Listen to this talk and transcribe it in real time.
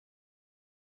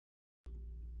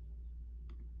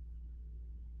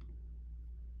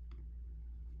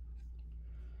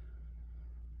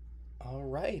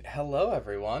Alright, hello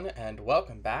everyone, and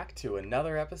welcome back to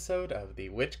another episode of the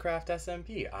WitchCraft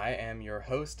SMP. I am your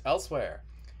host, Elsewhere,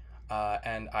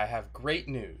 and I have great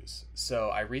news. So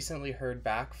I recently heard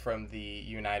back from the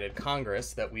United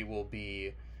Congress that we will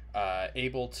be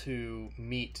able to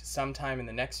meet sometime in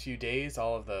the next few days.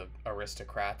 All of the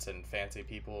aristocrats and fancy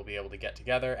people will be able to get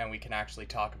together, and we can actually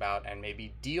talk about and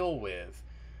maybe deal with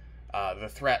the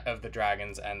threat of the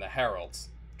dragons and the heralds.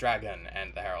 Dragon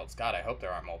and the heralds. God, I hope there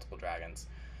aren't multiple dragons.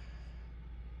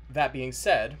 That being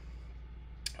said,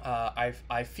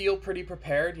 I feel pretty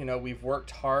prepared. You know, we've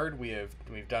worked hard. We've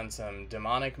done some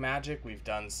demonic magic. We've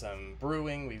done some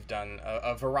brewing. We've done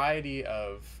a variety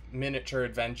of miniature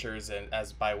adventures and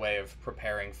as by way of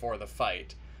preparing for the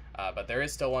fight. But there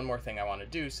is still one more thing I want to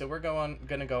do. So we're going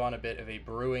to go on a bit of a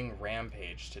brewing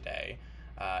rampage today,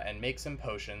 and make some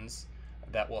potions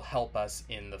that will help us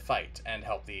in the fight and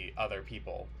help the other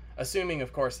people. Assuming,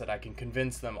 of course, that I can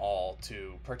convince them all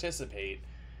to participate,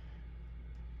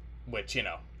 which, you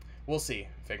know, we'll see,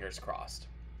 fingers crossed.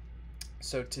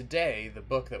 So today, the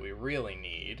book that we really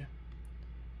need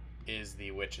is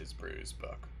the Witch's Brews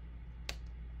book.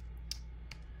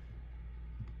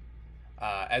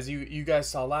 As you guys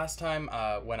saw last time,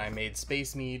 when I made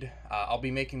Space Mead, I'll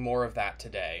be making more of that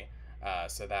today.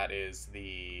 So that is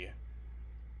the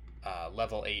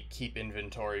level 8 keep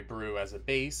inventory brew as a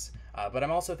base, but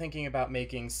I'm also thinking about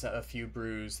making a few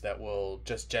brews that will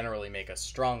just generally make us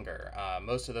stronger.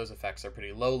 Most of those effects are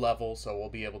pretty low level, so we'll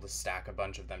be able to stack a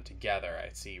bunch of them together. I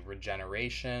see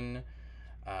regeneration,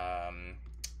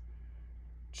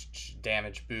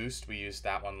 damage boost, we used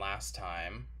that one last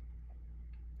time.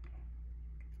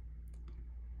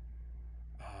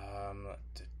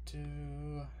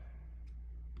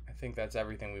 I think that's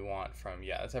everything we want from,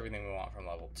 yeah, that's everything we want from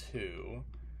level 2.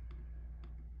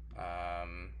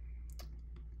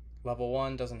 Level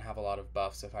 1 doesn't have a lot of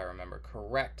buffs if I remember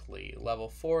correctly. Level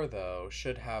 4, though,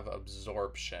 should have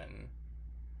absorption.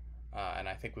 And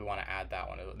I think we want to add that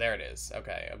one. There it is.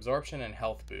 Okay, absorption and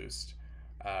health boost.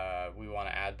 We want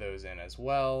to add those in as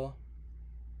well.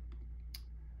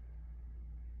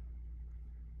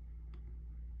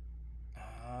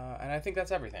 And I think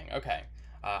that's everything. Okay.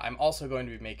 I'm also going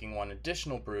to be making one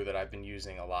additional brew that I've been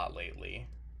using a lot lately,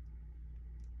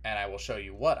 and I will show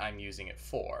you what I'm using it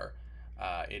for.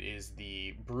 It is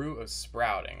the Brew of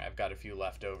Sprouting. I've got a few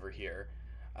left over here,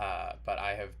 but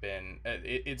I have been...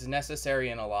 it's necessary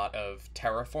in a lot of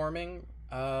terraforming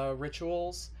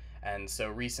rituals, and so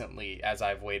recently, as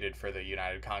I've waited for the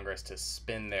United Congress to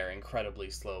spin their incredibly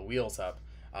slow wheels up,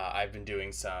 I've been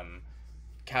doing some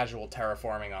casual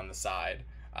terraforming on the side.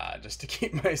 Just to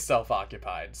keep myself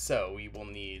occupied. So we will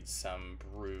need some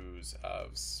brews of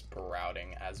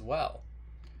sprouting as well.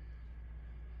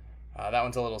 That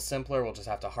one's a little simpler. We'll just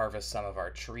have to harvest some of our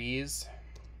trees.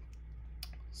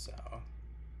 So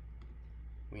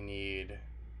we need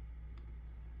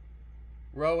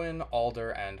rowan,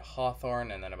 alder, and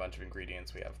hawthorn, and then a bunch of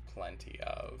ingredients we have plenty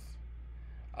of.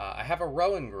 I have a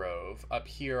rowan grove up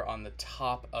here on the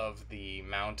top of the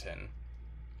mountain.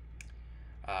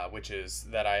 Which is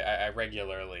that I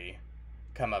regularly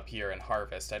come up here and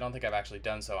harvest. I don't think I've actually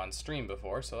done so on stream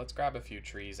before, so let's grab a few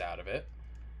trees out of it.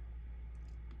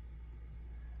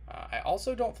 I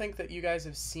also don't think that you guys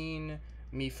have seen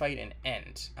me fight an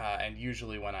ent, and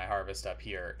usually when I harvest up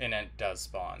here, an ent does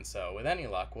spawn, so with any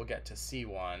luck, we'll get to see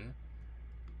one.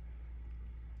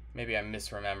 Maybe I'm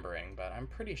misremembering, but I'm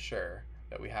pretty sure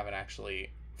that we haven't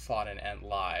actually fought an ent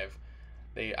live.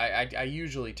 I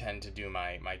usually tend to do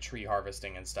my tree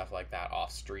harvesting and stuff like that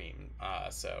off stream,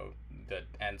 so the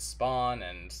ents spawn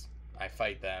and I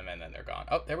fight them and then they're gone.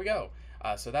 Oh, there we go.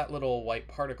 So that little white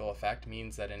particle effect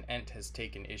means that an ent has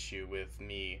taken issue with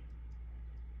me.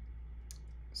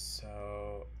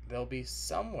 So they'll be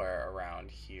somewhere around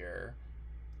here.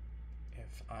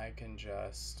 If I can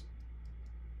just...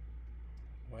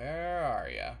 Where are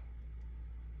ya?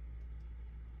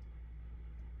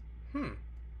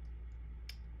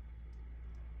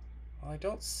 Well, I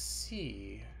don't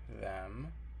see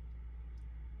them.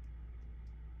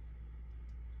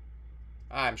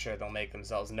 I'm sure they'll make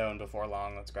themselves known before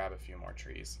long. Let's grab a few more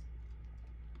trees.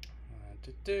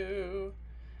 Get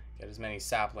as many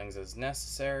saplings as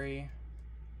necessary.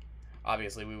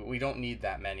 Obviously, we don't need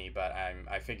that many, but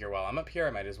I figure while I'm up here, I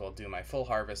might as well do my full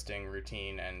harvesting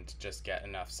routine and just get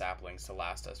enough saplings to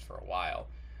last us for a while.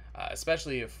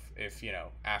 Especially if, you know,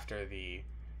 after the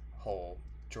whole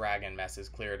dragon mess is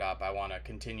cleared up, I want to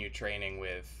continue training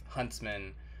with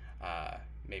huntsmen,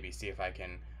 maybe see if I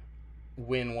can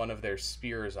win one of their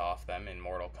spears off them in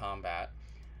Mortal Kombat.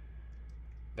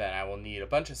 Then I will need a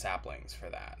bunch of saplings for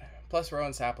that. Plus,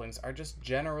 rowan saplings are just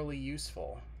generally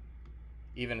useful.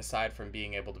 even aside from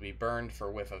being able to be burned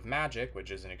for whiff of magic,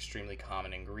 which is an extremely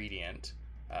common ingredient,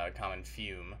 common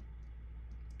fume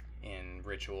in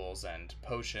rituals and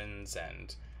potions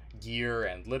and gear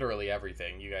and literally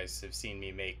everything. You guys have seen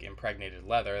me make impregnated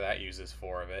leather. That uses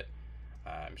 4 of it.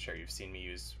 I'm sure you've seen me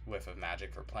use whiff of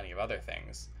magic for plenty of other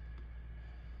things.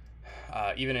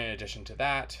 Even in addition to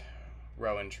that,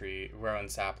 rowan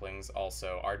saplings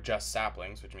also are just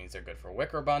saplings, which means they're good for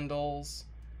wicker bundles,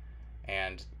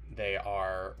 and they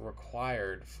are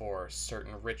required for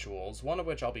certain rituals, one of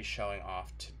which I'll be showing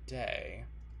off today.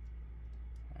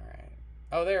 All right.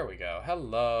 Oh, there we go.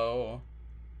 Hello.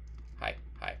 Hi.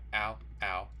 Hi. Ow.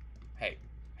 Ow. Hey.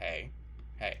 Hey.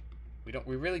 Hey.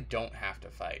 We really don't have to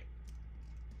fight.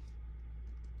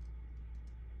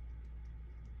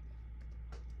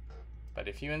 But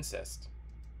if you insist.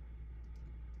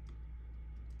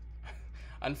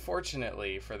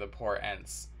 Unfortunately for the poor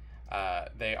Ents,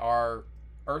 they are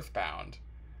earthbound,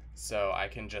 so I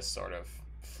can just sort of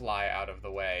fly out of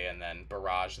the way and then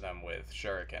barrage them with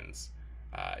shurikens.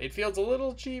 It feels a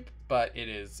little cheap, but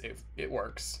it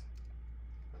works.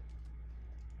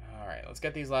 Alright, let's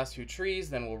get these last few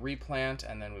trees, then we'll replant,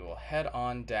 and then we will head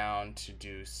on down to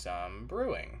do some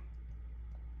brewing.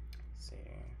 Let's see,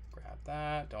 grab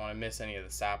that. Don't want to miss any of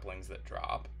the saplings that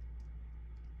drop.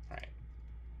 Alright.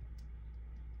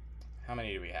 How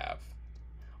many do we have?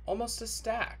 Almost a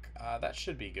stack. That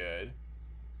should be good.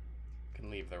 Can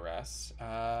leave the rest.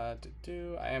 I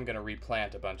am going to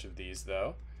replant a bunch of these,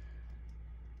 though.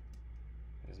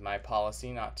 It is my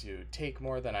policy not to take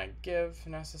more than I give,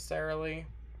 necessarily.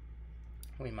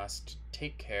 We must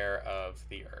take care of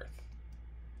the earth.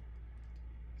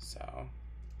 So,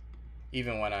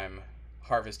 even when I'm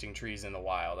harvesting trees in the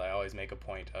wild, I always make a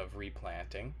point of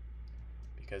replanting,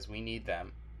 because we need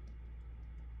them.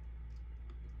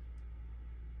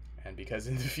 And because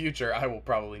in the future I will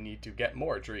probably need to get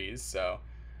more trees, so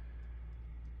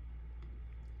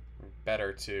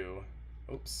better to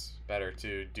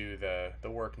do the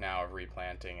work now of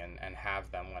replanting and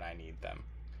have them when I need them.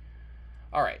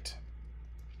 Alright,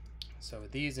 so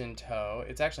with these in tow,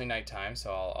 it's actually nighttime,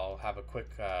 so I'll have a quick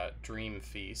dream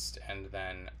feast, and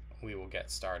then we will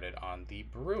get started on the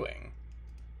brewing.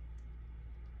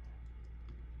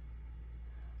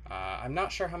 I'm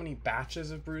not sure how many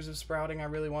batches of brews of sprouting I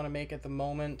really want to make at the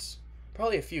moment.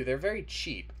 Probably a few. They're very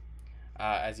cheap,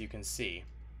 as you can see.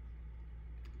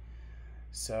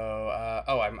 So,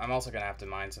 I'm also going to have to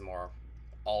mine some more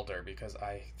alder, because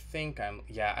I think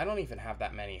I don't even have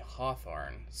that many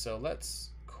hawthorn. So let's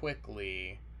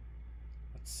quickly,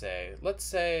 let's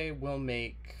say we'll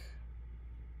make,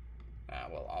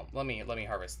 let me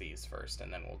harvest these first,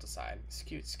 and then we'll decide.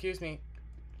 Excuse me,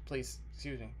 please,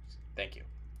 excuse me. Thank you.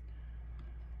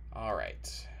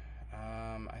 Alright,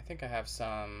 I think I have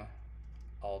some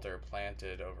alder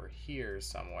planted over here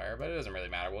somewhere, but it doesn't really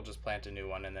matter. We'll just plant a new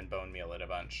one and then bone meal it a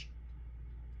bunch.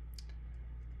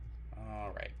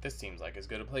 Alright, this seems like as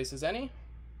good a place as any.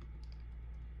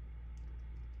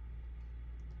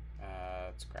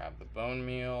 Let's grab the bone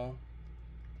meal.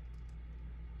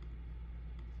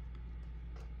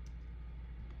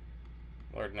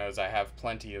 Lord knows I have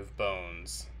plenty of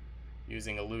bones.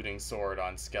 Using a looting sword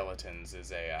on skeletons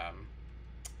is a,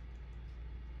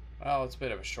 well, it's a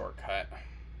bit of a shortcut.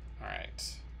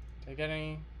 Alright. Did I get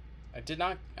any? I did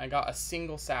not. I got a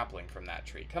single sapling from that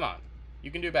tree. Come on.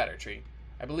 You can do better, tree.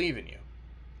 I believe in you.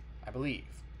 I believe.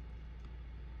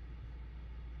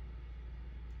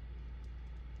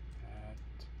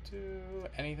 Do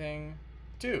anything?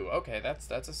 Do. Okay, that's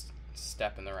a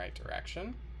step in the right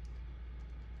direction.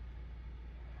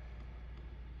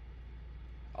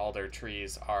 Alder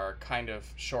trees are kind of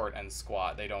short and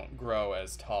squat. They don't grow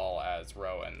as tall as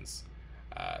rowans,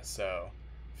 so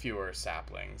fewer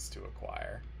saplings to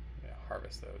acquire. Yeah,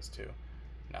 harvest those too.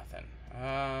 Nothing.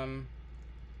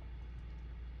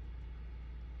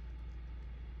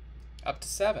 Up to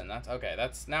 7. That's okay.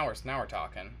 That's now we're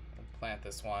talking. We'll plant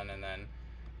this one and then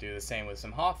do the same with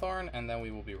some hawthorn, and then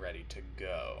we will be ready to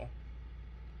go.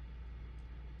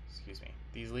 Excuse me.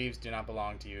 These leaves do not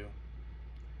belong to you.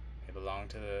 They belong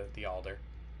to the alder.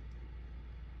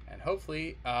 And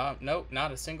hopefully, nope,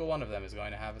 not a single one of them is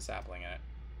going to have a sapling in it.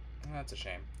 That's a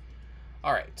shame.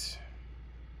 Alright.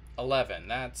 11,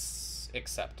 that's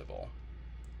acceptable.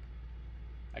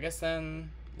 I guess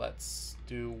then, let's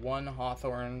do 1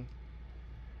 hawthorn,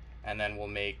 and then we'll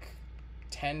make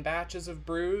 10 batches of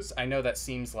brews. I know that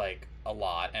seems like a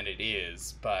lot, and it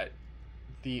is, but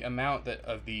the amount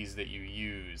of these that you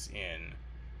use in...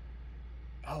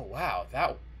 Oh, wow,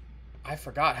 I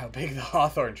forgot how big the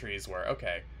hawthorn trees were.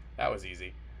 Okay, that was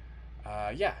easy.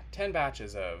 Yeah, 10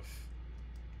 batches of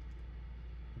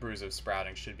Brews of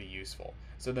Sprouting should be useful.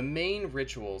 So the main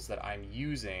rituals that I'm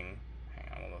using...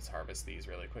 Hang on, let's harvest these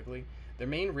really quickly. The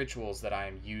main rituals that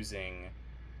I'm using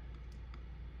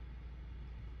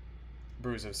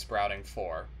Brews of Sprouting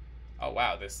for... Oh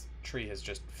wow, this tree has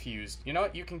just fused. You know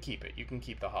what? You can keep it. You can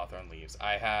keep the hawthorn leaves.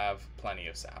 I have plenty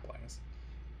of saplings.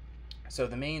 So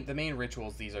the main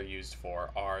rituals these are used for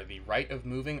are the Rite of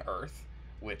Moving Earth,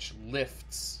 which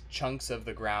lifts chunks of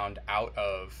the ground out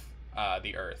of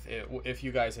the earth. If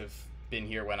you guys have been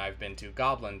here when I've been to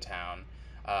Goblin Town,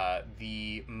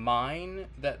 the mine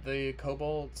that the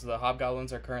kobolds, the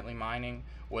hobgoblins, are currently mining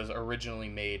was originally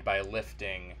made by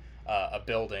lifting a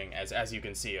building, as you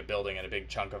can see, a building and a big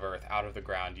chunk of earth out of the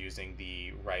ground using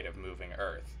the Rite of Moving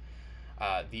Earth.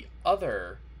 The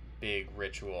other big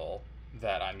ritual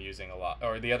that I'm using a lot,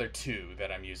 or the other two that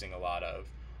I'm using a lot of,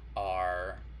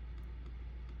 are...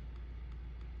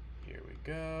 Here we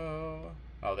go.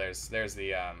 Oh, there's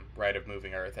the Rite of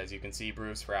Moving Earth. As you can see, Brew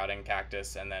of Sprouting,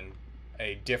 Cactus, and then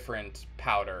a different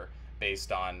powder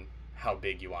based on how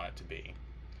big you want it to be.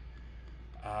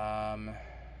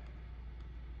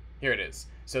 Here it is.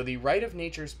 So the Rite of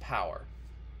Nature's Power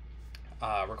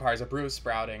requires a Brew of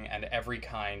Sprouting and every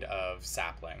kind of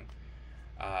sapling.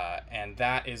 And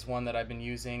that is one that I've been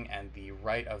using, and the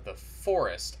Rite of the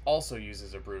Forest also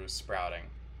uses a Brew of Sprouting.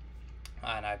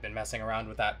 And I've been messing around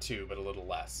with that too, but a little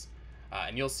less.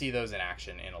 And you'll see those in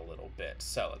action in a little bit.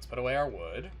 So let's put away our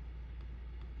wood.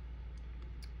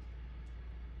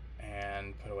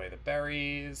 And put away the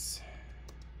berries.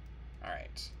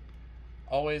 Alright.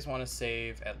 Always want to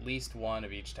save at least one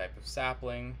of each type of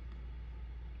sapling.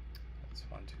 That's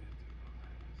 1, 2, 3, 4,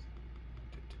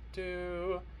 5, 6, 7,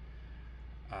 8, 2.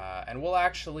 And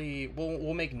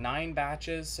we'll make 9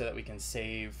 batches so that we can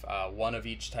save one of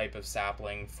each type of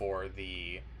sapling for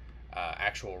the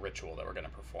actual ritual that we're going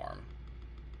to perform.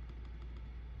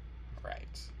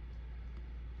 Right.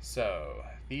 So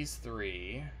these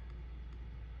 3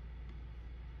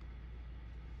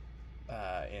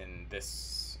 in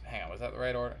this... Hang on, was that the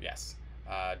right order? Yes.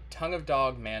 Tongue of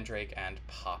Dog, Mandrake, and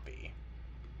Poppy.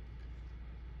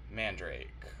 Mandrake.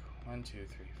 1, 2,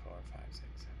 3, 4, 5, 6,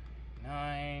 7, 8,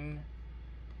 9.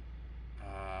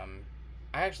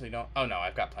 I actually don't... Oh, no,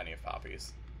 I've got plenty of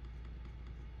poppies.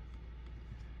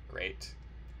 Great.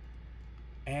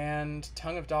 And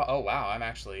Tongue of Dog... Oh, wow, I'm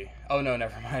actually... Oh, no,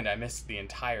 never mind. I missed the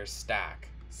entire stack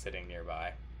sitting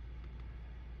nearby.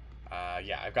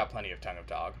 Yeah, I've got plenty of Tongue of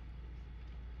Dog.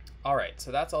 Alright,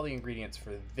 so that's all the ingredients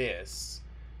for this.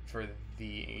 For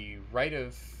the Rite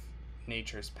of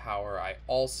Nature's Power, I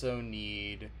also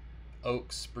need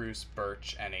oak, spruce,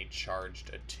 birch, and a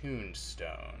charged attuned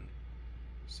stone.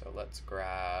 So let's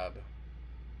grab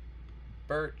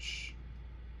birch.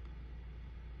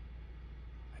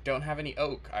 I don't have any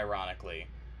oak, ironically.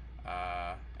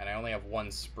 And I only have 1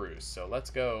 spruce. So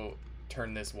let's go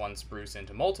turn this 1 spruce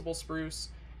into multiple spruce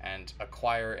and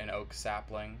acquire an oak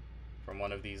sapling from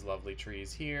one of these lovely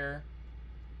trees here.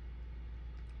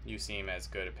 You seem as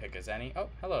good a pick as any. Oh,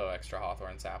 hello, extra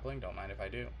hawthorn sapling. Don't mind if I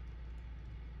do.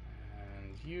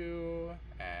 And you,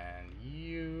 and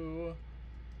you,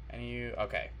 and you.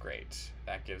 Okay, great.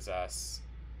 That gives us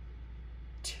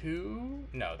 2.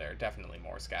 No, there are definitely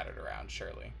more scattered around,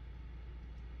 surely.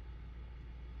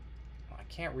 Well, I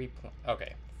can't replant.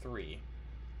 Okay, 3.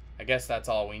 I guess that's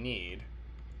all we need.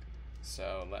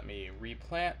 So let me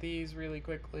replant these really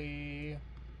quickly.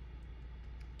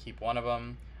 Keep one of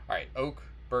them. All right, oak,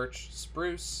 birch,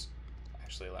 spruce.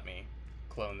 Actually, let me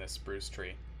clone this spruce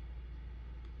tree.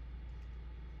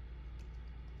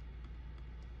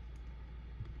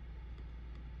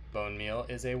 Bone meal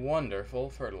is a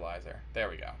wonderful fertilizer. There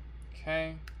we go.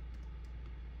 Okay.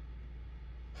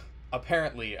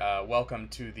 Apparently, welcome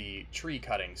to the tree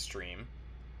cutting stream.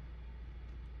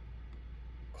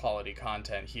 Quality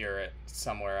content here at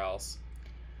somewhere else.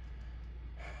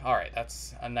 Alright,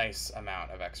 that's a nice amount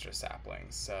of extra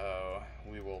saplings. So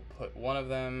we will put one of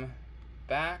them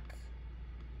back.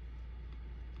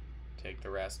 Take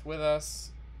the rest with us.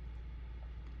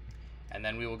 And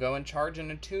then we will go and charge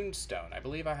an attuned stone. I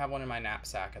believe I have one in my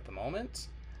knapsack at the moment.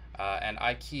 And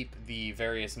I keep the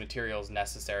various materials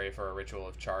necessary for a ritual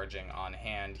of charging on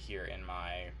hand here in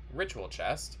my ritual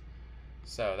chest.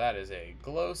 So that is a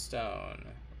glowstone,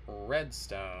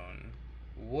 redstone,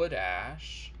 wood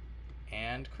ash,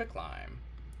 and quicklime.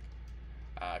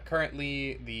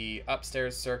 Currently, the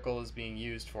upstairs circle is being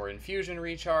used for infusion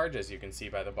recharge, as you can see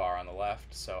by the bar on the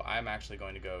left, so I'm actually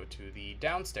going to go to the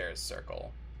downstairs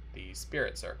circle, the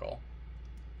spirit circle,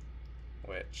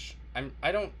 which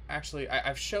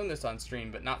I've shown this on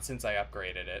stream, but not since I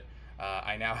upgraded it.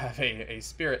 I now have a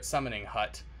spirit summoning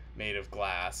hut made of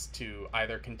glass to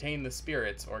either contain the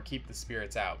spirits or keep the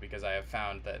spirits out, because I have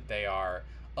found that they are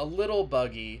a little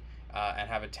buggy and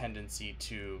have a tendency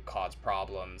to cause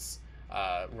problems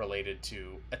related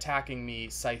to attacking me,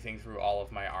 scything through all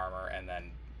of my armor, and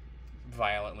then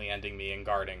violently ending me and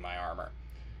guarding my armor,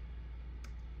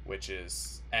 which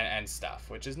is and stuff,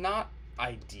 which is not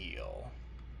ideal.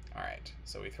 All right,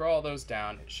 so we throw all those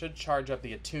down. It should charge up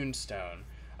the attuned stone.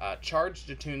 Charged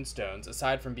attuned stones,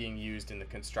 aside from being used in the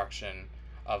construction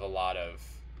of a lot of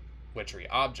witchery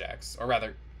objects, or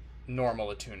rather, normal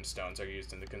attuned stones are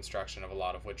used in the construction of a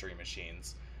lot of witchery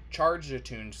machines. Charged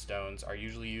attuned stones are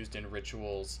usually used in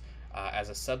rituals as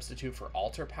a substitute for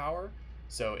altar power.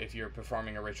 So if you're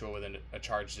performing a ritual with a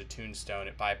charged attuned stone,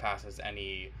 it bypasses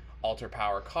any altar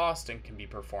power cost and can be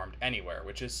performed anywhere,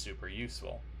 which is super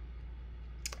useful.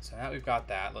 So now we've got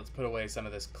that. Let's put away some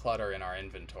of this clutter in our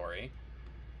inventory.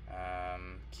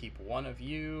 Keep one of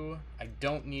you. I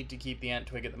don't need to keep the ant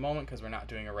twig at the moment because we're not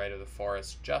doing a rite of the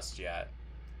forest just yet.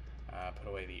 Put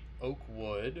away the oak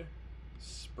wood,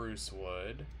 spruce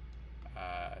wood.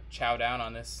 Chow down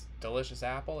on this delicious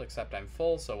apple, except I'm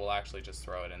full, so we'll actually just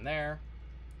throw it in there.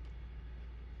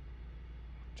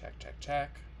 Check, check,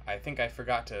 check. I think I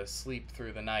forgot to sleep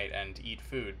through the night and eat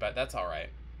food, but that's all right.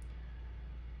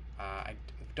 I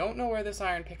don't know where this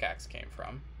iron pickaxe came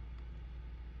from.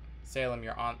 Salem,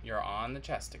 you're on the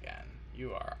chest again.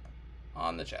 You are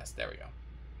on the chest. There we go.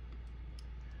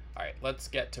 All right, let's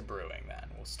get to brewing then.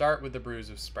 We'll start with the brews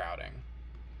of sprouting.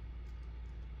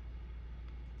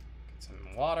 Get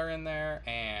some water in there,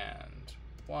 and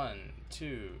 1,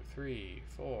 2, 3,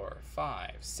 4,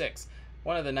 5, 6.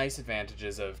 One of the nice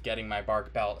advantages of getting my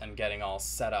bark belt and getting all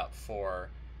set up for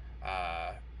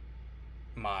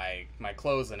my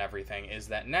clothes and everything is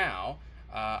that now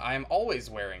I am always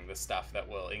wearing the stuff that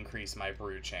will increase my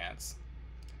brew chance.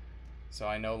 So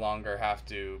I no longer have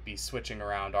to be switching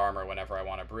around armor whenever I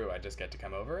want to brew. I just get to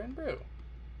come over and brew.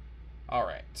 All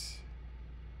right.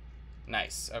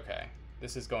 Nice. Okay.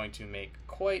 This is going to make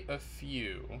quite a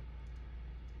few.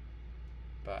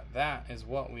 But that is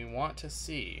what we want to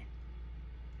see.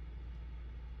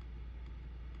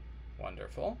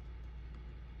 Wonderful.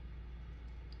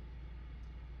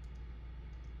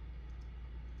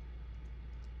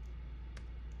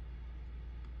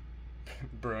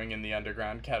 Brewing in the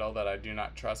underground kettle that I do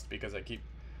not trust because I keep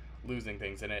losing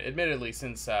things in it. Admittedly,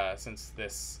 since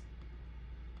this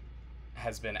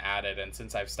has been added and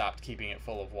since I've stopped keeping it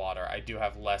full of water, I do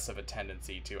have less of a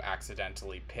tendency to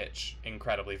accidentally pitch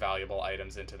incredibly valuable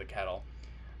items into the kettle.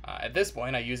 At this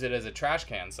point, I use it as a trash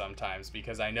can sometimes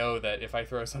because I know that if I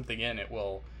throw something in, it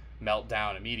will melt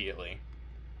down immediately.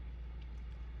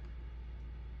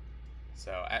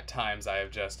 So at times I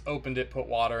have just opened it, put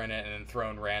water in it, and then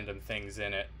thrown random things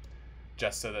in it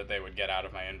just so that they would get out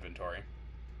of my inventory.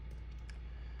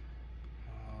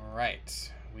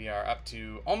 Alright, we are up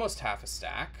to almost half a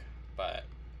stack, but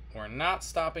we're not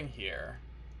stopping here.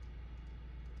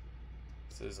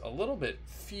 This is a little bit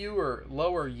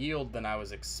lower yield than I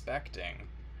was expecting.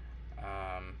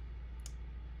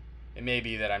 It may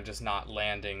be that I'm just not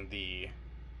landing the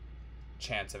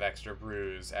chance of extra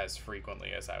brews as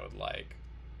frequently as I would like.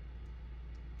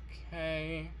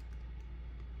 Okay.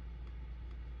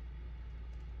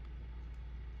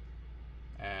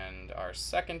 And our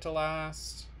second to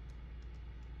last.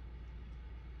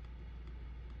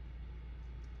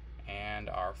 And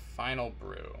our final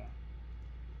brew.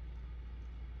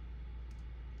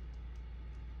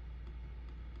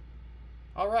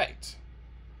 All right.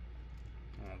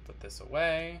 I'll put this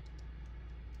away.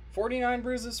 49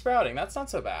 brews of sprouting. That's not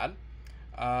so bad.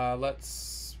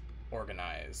 Let's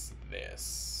organize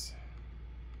this.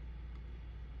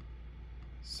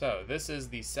 So this is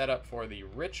the setup for the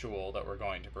ritual that we're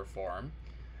going to perform.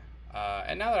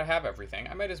 And now that I have everything,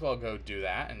 I might as well go do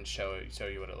that and show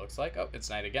you what it looks like. Oh, it's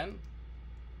night again.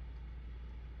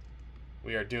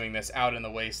 We are doing this out in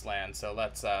the wasteland, so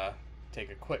let's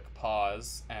take a quick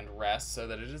pause and rest so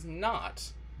that it is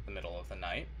not the middle of the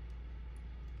night.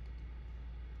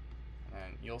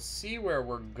 And you'll see where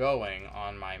we're going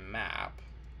on my map.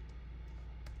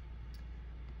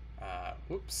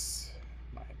 Whoops.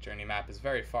 My journey map is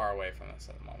very far away from this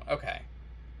at the moment. Okay.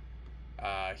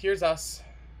 Here's us,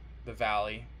 the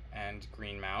valley, and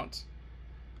Greenmount.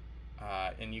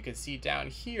 And you can see down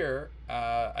here,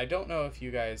 I don't know if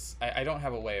you guys... I don't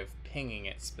have a way of pinging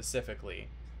it specifically.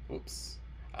 Oops.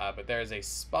 But there's a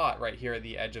spot right here at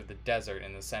the edge of the desert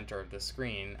in the center of the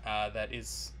screen that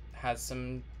has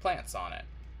some plants on it,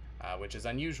 which is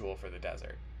unusual for the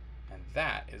desert. And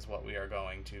that is what we are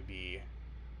going to be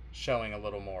showing a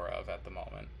little more of at the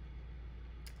moment.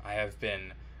 I have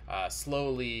been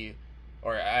slowly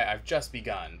Or I've just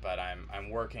begun, but I'm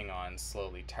working on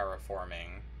slowly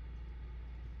terraforming.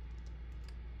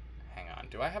 Hang on,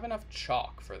 do I have enough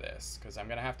chalk for this? Because I'm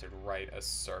going to have to write a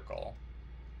circle.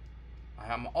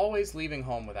 I'm always leaving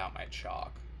home without my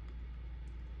chalk.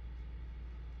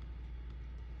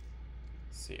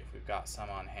 Let's see if we've got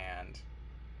some on hand.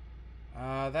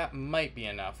 That might be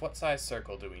enough. What size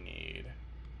circle do we need?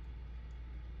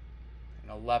 An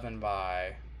 11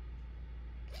 by...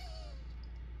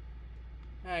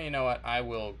 you know what? I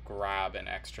will grab an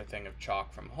extra thing of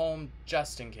chalk from home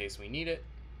just in case we need it.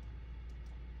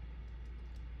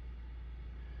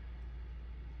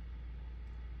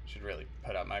 Should really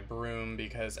put up my broom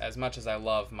because as much as I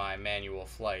love my manual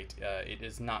flight, it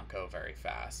does not go very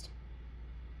fast.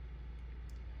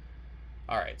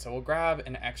 Alright, so we'll grab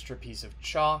an extra piece of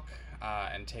chalk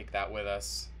and take that with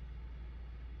us.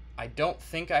 I don't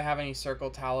think I have any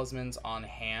circle talismans on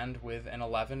hand with an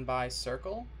 11 by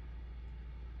circle.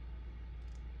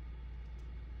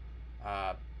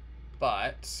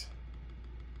 But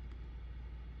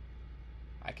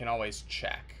I can always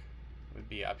check. It would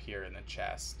be up here in the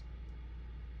chest.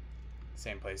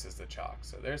 Same place as the chalk.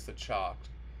 So there's the chalk.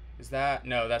 Is that?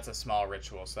 No, that's a small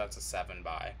ritual, so that's a 7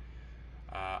 by.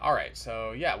 Alright,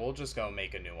 so yeah, we'll just go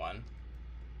make a new one.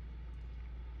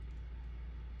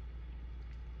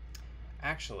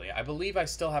 Actually, I believe I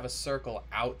still have a circle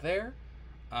out there.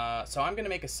 So I'm going to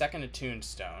make a second attuned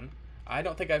stone. I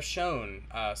don't think I've shown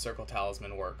circle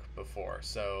talisman work before,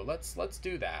 so let's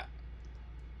do that.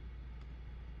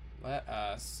 Let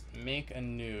us make a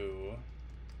new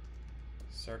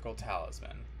circle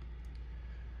talisman.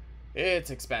 It's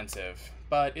expensive,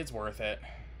 but it's worth it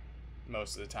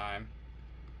most of the time.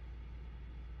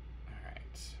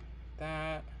 Alright,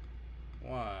 that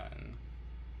 1,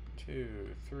 2,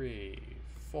 3,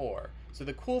 4. So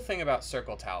the cool thing about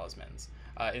circle talismans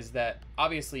is that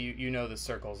obviously you know the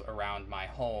circles around my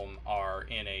home are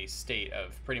in a state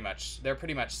of they're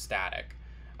pretty much static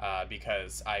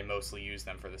because I mostly use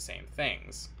them for the same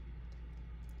things.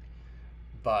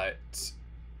 But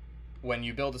when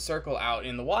you build a circle out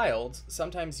in the wild,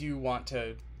 sometimes you want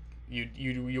to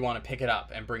you want to pick it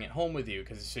up and bring it home with you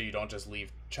so you don't just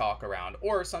leave chalk around.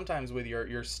 Or sometimes with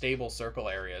your stable circle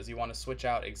areas, you want to switch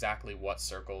out exactly what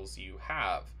circles you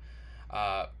have.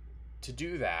 To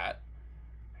do that,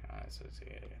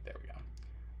 there we go.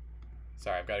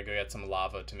 Sorry, I've got to go get some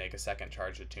lava to make a second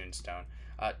charge of tombstone.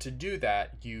 To do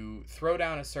that, you throw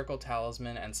down a circle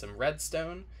talisman and some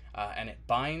redstone, and it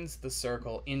binds the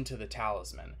circle into the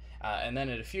talisman. And then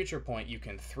at a future point, you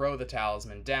can throw the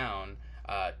talisman down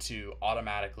to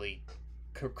automatically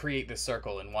create the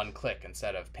circle in one click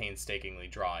instead of painstakingly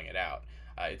drawing it out.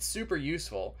 It's super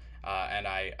useful, and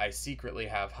I secretly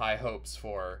have high hopes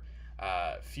for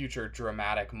future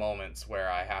dramatic moments where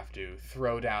I have to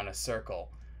throw down a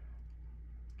circle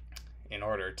in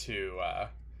order to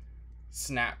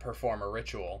perform a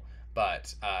ritual.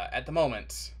 But at the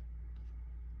moment,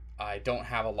 I don't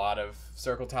have a lot of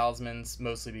circle talismans,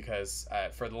 mostly because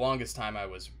for the longest time I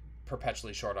was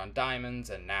perpetually short on diamonds,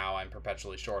 and now I'm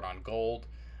perpetually short on gold.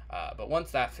 But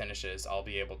once that finishes, I'll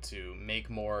be able to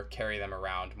make more, carry them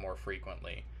around more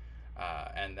frequently,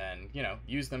 and then, you know,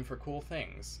 use them for cool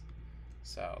things.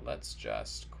 So let's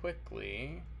just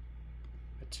quickly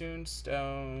attune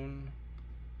stone,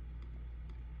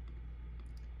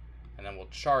 and then we'll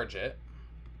charge it.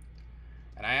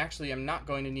 And I actually am not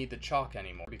going to need the chalk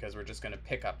anymore because we're just going to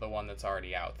pick up the one that's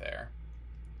already out there.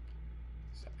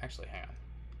 So actually, hang on.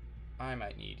 I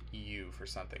might need you for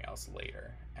something else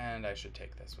later. And I should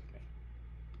take this with me.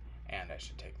 And I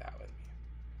should take that with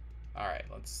me. Alright,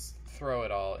 let's throw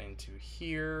it all into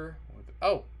here.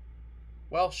 Oh!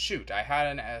 Well, shoot. I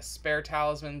had a spare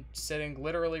talisman sitting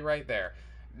literally right there.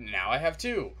 Now I have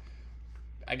two.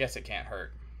 I guess it can't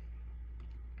hurt.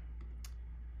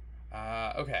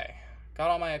 Okay. Got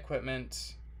all my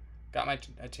equipment. Got my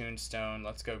attuned stone.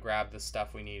 Let's go grab the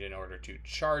stuff we need in order to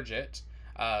charge it.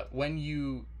 When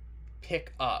you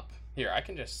pick up... Here, I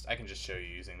can just show you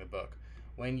using the book.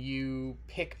 When you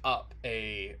pick up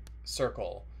a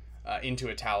circle into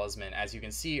a talisman, as you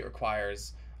can see, it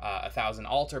requires 1,000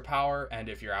 altar power, and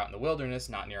if you're out in the wilderness,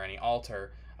 not near any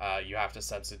altar, you have to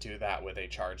substitute that with a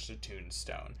charged attuned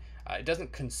stone. It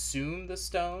doesn't consume the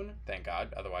stone, thank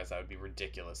God, otherwise that would be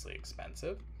ridiculously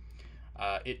expensive.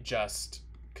 It just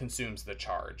consumes the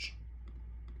charge.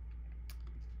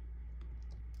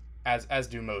 As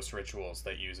do most rituals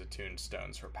that use attuned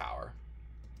stones for power.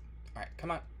 Alright,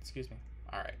 come on, excuse me.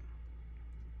 Alright.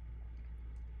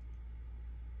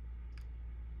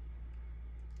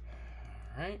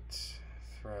 Alright,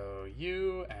 throw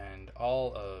you and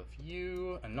all of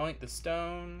you, anoint the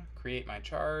stone, create my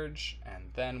charge,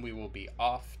 and then we will be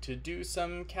off to do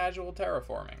some casual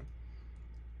terraforming.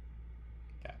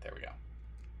 Yeah, there we go.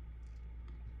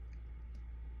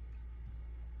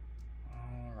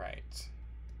 All right.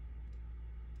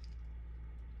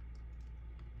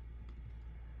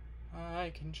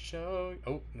 I can show...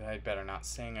 Oh, I better not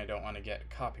sing. I don't want to get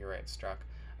copyright struck.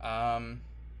 I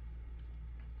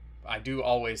do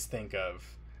always think of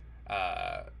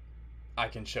I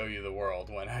can show you the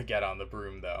world when I get on the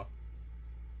broom, though.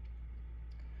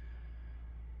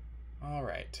 All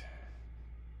right.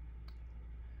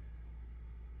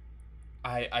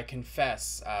 I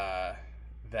confess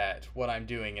that what I'm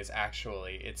doing is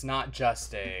actually, it's not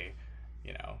just a,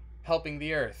 helping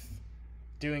the earth,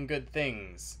 doing good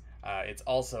things. It's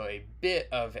also a bit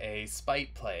of a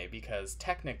spite play, because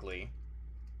technically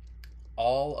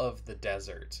all of the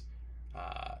desert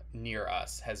near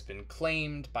us has been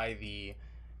claimed by the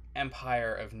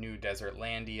Empire of New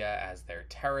Desertlandia as their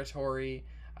territory,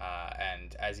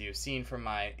 and as you've seen from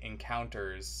my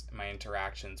encounters, my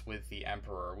interactions with the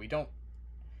Emperor, we don't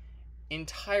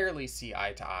entirely see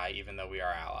eye to eye, even though we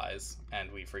are allies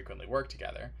and we frequently work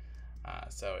together.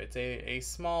 So it's a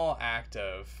small act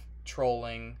of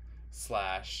trolling /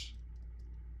 a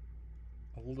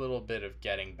little bit of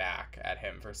getting back at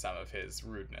him for some of his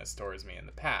rudeness towards me in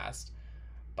the past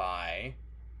by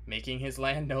making his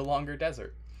land no longer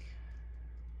desert.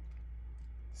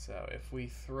 So if we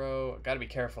throw... Gotta be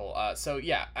careful. So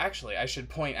yeah, actually, I should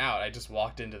point out, I just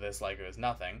walked into this like it was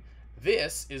nothing.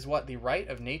 This is what the Right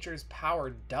of Nature's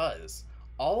Power does.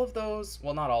 All of those,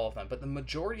 well, not all of them, but the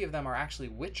majority of them are actually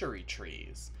witchery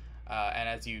trees. And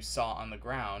as you saw on the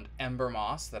ground, ember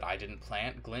moss that I didn't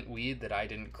plant, glintweed that I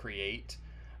didn't create.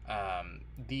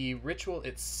 The ritual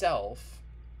itself,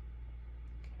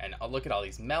 and look at all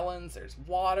these melons, there's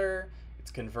water,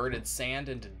 it's converted sand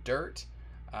into dirt.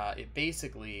 It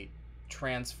basically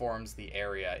transforms the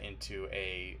area into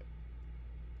a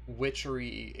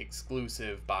witchery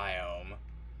exclusive biome,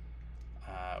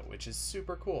 which is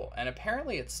super cool. And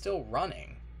apparently it's still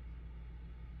running.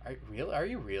 Are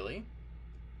you really?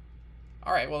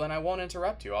 Alright, well then I won't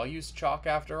interrupt you. I'll use chalk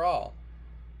after all.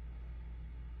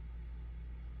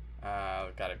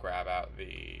 Gotta grab out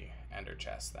the ender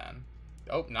chest then.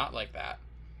 Oh, not like that.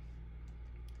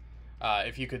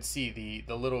 If you could see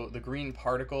the green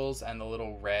particles and the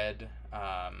little red,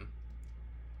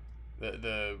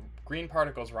 the green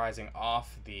particles rising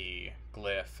off the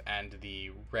glyph and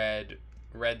the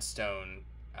redstone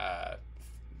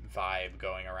vibe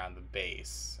going around the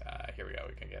base. Here we go.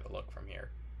 We can get a look from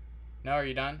here. No, are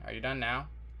you done? Are you done now?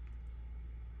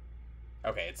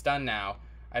 Okay, it's done now.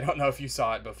 I don't know if you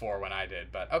saw it before when I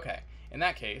did, but okay. In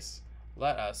that case,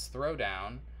 let us throw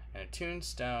down an attuned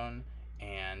stone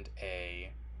and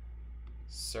a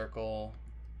circle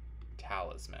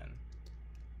talisman.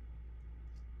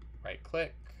 Right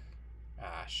click.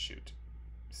 Ah, shoot.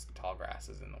 This tall grass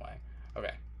is in the way.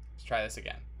 Okay, let's try this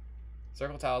again.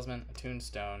 Circle talisman, attuned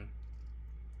stone.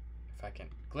 If I can...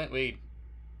 Glintweed.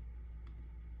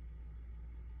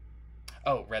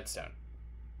 Oh, redstone.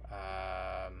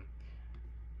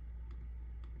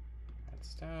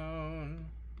 Redstone.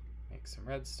 Make some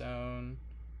redstone.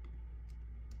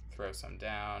 Throw some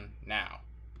down. Now.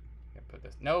 Put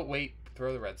this... No, wait.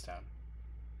 Throw the redstone.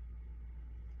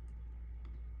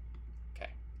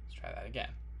 Okay. Let's try that again.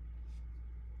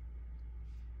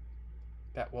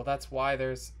 Well, that's why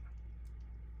there's...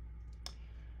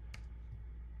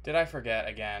 Did I forget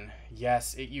again?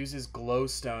 Yes, it uses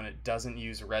glowstone. It doesn't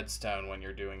use redstone when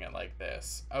you're doing it like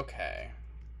this. Okay.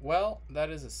 Well, that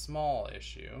is a small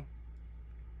issue,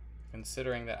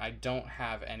 considering that I don't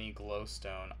have any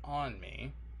glowstone on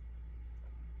me.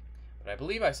 But I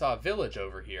believe I saw a village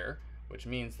over here, which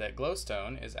means that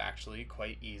glowstone is actually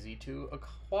quite easy to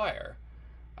acquire.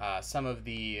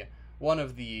 One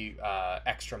of the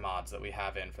extra mods that we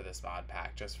have in for this mod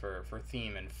pack, just for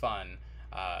theme and fun,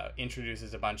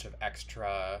 introduces a bunch of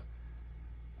extra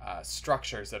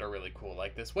structures that are really cool,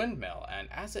 like this windmill. And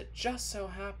as it just so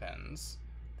happens,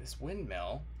 this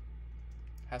windmill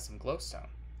has some glowstone.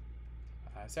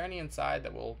 Is there any inside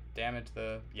that will damage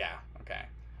the... Yeah, okay.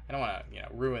 I don't want to,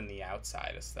 ruin the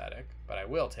outside aesthetic, but I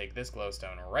will take this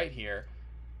glowstone right here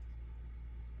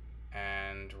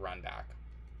and run back.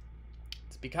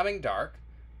 It's becoming dark,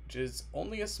 which is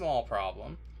only a small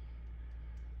problem.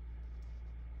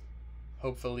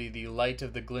 Hopefully the light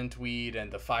of the glintweed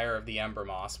and the fire of the ember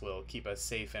moss will keep us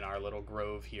safe in our little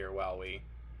grove here while we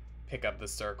pick up the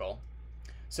circle.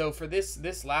 So for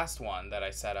this last one that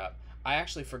I set up, I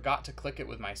actually forgot to click it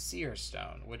with my seer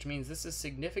stone, which means this is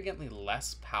significantly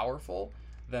less powerful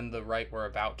than the rite we're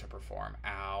about to perform.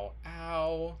 Ow.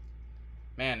 Ow.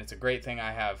 Man, it's a great thing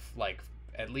I have, like,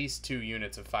 at least 2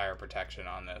 units of fire protection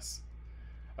on this.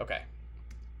 Okay.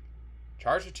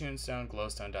 Charge the tombstone,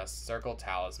 glowstone dust, circle,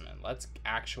 talisman. Let's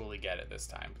actually get it this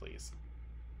time, please.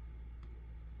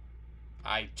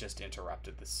 I just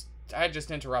interrupted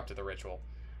the ritual.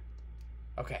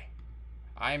 Okay.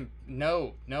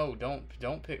 No,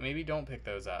 don't pick, maybe don't pick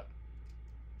those up.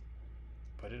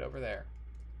 Put it over there.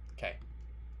 Okay.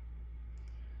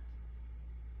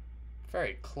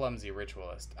 Very clumsy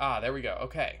ritualist. Ah, there we go.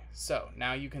 Okay, so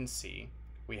now you can see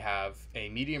we have a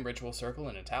medium ritual circle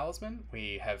and a talisman.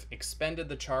 We have expended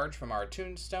the charge from our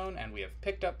tombstone, and we have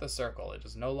picked up the circle. It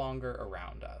is no longer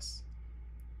around us.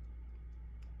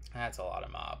 That's a lot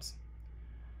of mobs.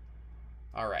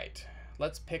 Alright,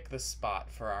 let's pick the spot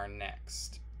for our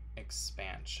next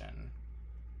expansion.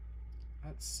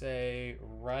 Let's say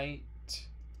right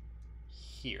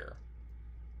here.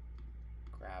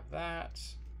 Grab that.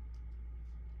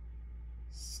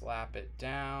 Slap it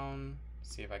down.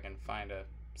 See if I can find a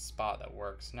spot that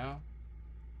works. No?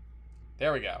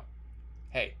 There we go.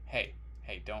 Hey,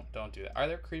 don't do that. Are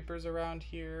there creepers around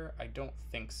here? I don't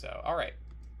think so. Alright.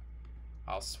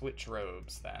 I'll switch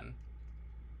robes then.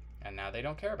 And now they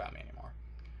don't care about me anymore.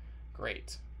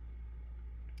 Great.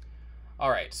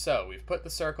 Alright, so we've put the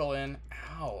circle in.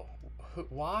 Ow.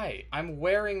 Why? I'm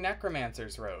wearing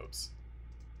necromancer's robes.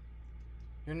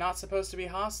 You're not supposed to be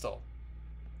hostile.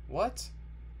 What?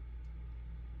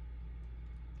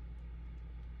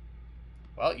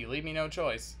 Well, you leave me no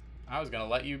choice. I was going to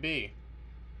let you be.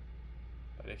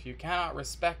 But if you cannot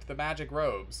respect the magic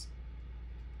robes...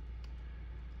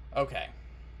 Okay.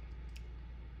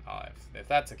 If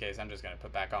that's the case, I'm just going to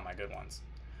put back on my good ones.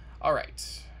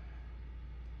 Alright.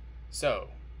 So,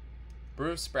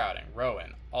 brew sprouting,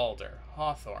 rowan, alder,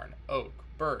 hawthorn, oak,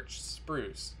 birch,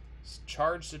 spruce.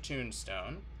 Charge the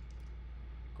tombstone.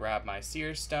 Grab my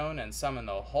seer stone and summon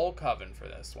the whole coven for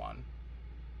this one.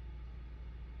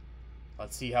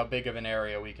 Let's see how big of an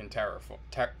area we can terraform.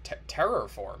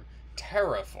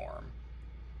 Terraform.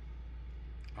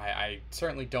 I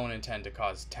certainly don't intend to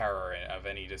cause terror of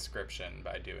any description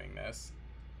by doing this.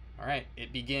 Alright,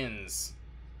 it begins.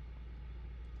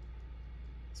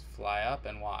 Let's fly up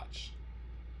and watch.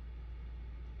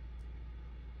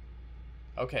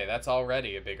 Okay, that's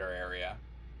already a bigger area.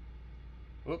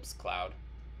 Whoops, cloud.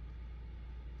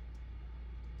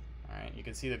 Alright, you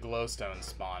can see the glowstone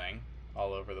spawning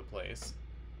all over the place.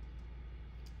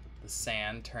 The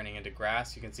sand turning into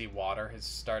grass. You can see water has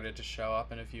started to show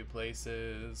up in a few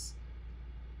places.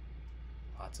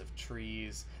 Lots of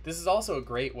trees. This is also a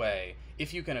great way,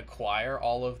 if you can acquire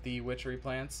all of the witchery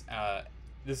plants,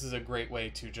 this is a great way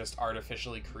to just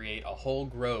artificially create a whole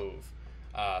grove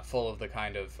full of the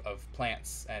kind of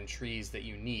plants and trees that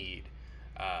you need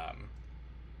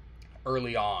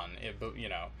early on. You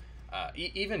know,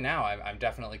 even now, I'm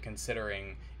definitely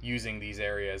considering using these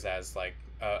areas as like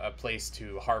a place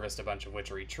to harvest a bunch of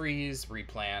witchery trees,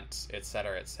 replant,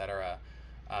 etc., etc.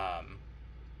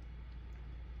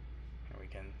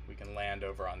 We can land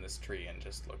over on this tree and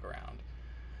just look around.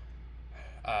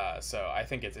 So I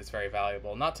think it's very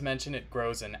valuable. Not to mention it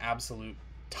grows an absolute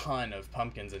ton of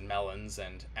pumpkins and melons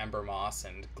and ember moss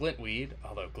and glintweed,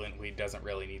 although glintweed doesn't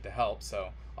really need the help, so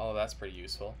all of that's pretty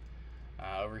useful.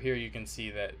 Over here you can see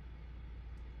that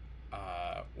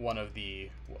one of the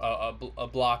a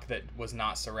block that was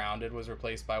not surrounded was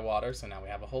replaced by water, so now we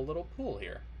have a whole little pool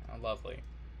here. Oh, lovely.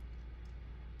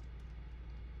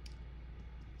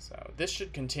 So this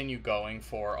should continue going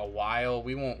for a while.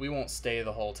 We won't stay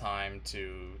the whole time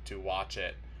to watch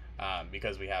it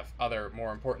because we have other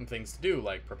more important things to do,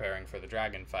 like preparing for the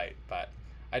dragon fight. But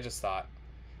I just thought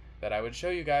that I would show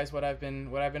you guys what I've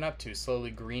been up to,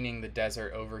 slowly greening the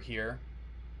desert over here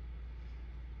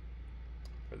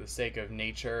for the sake of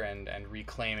nature and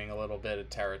reclaiming a little bit of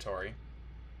territory.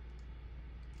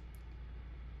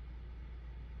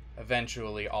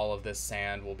 Eventually, all of this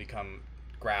sand will become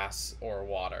grass or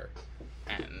water,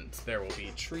 and there will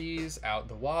be trees out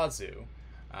the wazoo.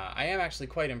 I am actually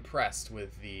quite impressed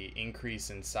with the increase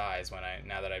in size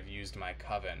now that I've used my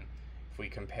coven. If we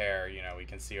compare, you know, we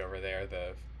can see over there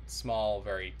the small,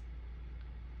 very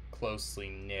closely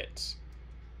knit.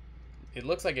 It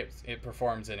looks like it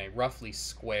performs in a roughly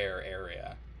square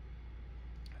area.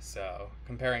 So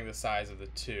comparing the size of the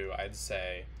two, I'd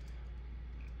say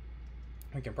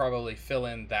we can probably fill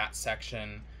in that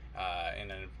section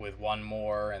with one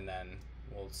more, and then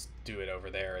we'll do it over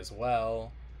there as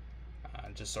well.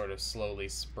 Just sort of slowly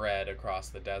spread across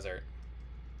the desert.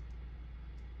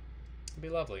 It'd be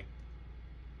lovely.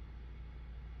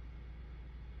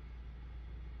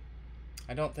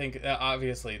 I don't think,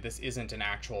 obviously, this isn't an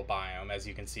actual biome. As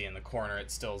you can see in the corner,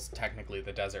 it's still technically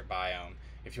the desert biome.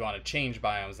 If you want to change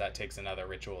biomes, that takes another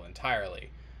ritual entirely.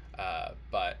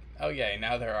 But, oh yay,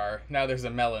 now there's a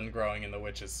melon growing in the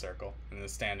witch's circle, in the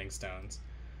standing stones.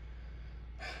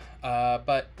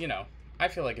 But, you know, I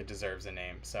feel like it deserves a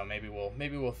name, so maybe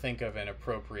we'll think of an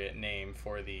appropriate name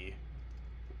for the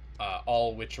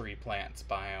all witchery plants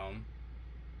biome.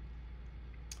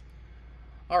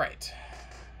 Alright.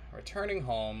 Returning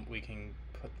home, we can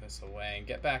put this away and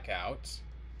get back out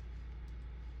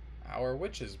our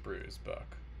Witch's Brews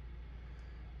book.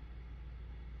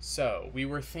 So, we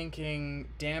were thinking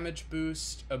damage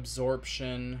boost,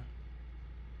 absorption.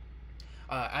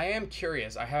 I am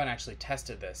curious, I haven't actually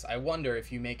tested this. I wonder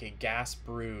if you make a gas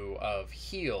brew of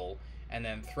heal and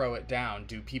then throw it down,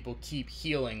 do people keep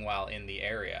healing while in the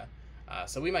area?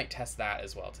 So we might test that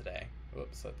as well today.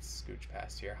 Whoops, let's scooch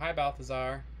past here. Hi,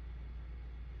 Balthazar.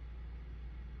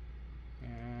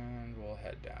 And we'll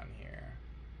head down here.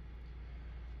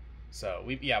 So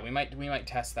we might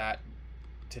test that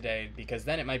today, because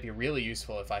then it might be really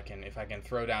useful if I can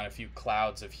throw down a few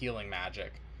clouds of healing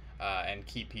magic and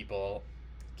keep people's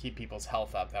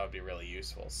health up. That would be really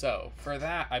useful. So for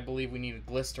that, I believe we need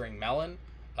a glistering melon.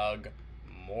 Ugh,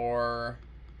 more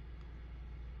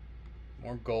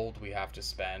gold we have to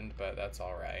spend, but that's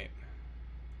all right.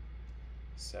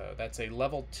 So that's a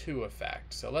level 2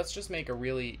 effect. So let's just make a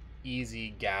really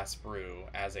easy gas brew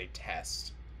as a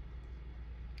test.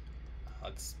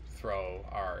 Let's throw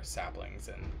our saplings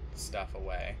and stuff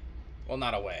away. Well,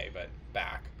 not away, but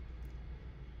back.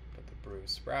 Put the brew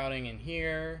sprouting in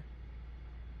here.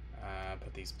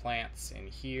 Put these plants in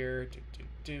here.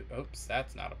 Oops,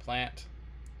 that's not a plant.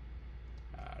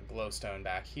 Glowstone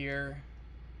back here.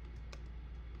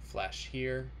 Flesh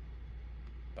here.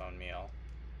 Bone meal.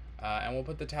 And we'll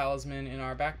put the talisman in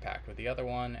our backpack with the other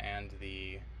one and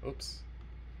the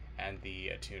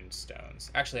attuned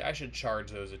stones. Actually, I should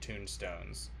charge those attuned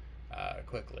stones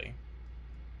quickly.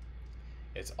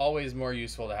 It's always more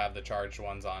useful to have the charged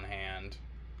ones on hand.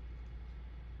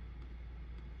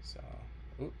 So,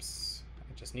 oops.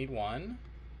 I just need one.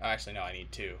 Oh, actually, no, I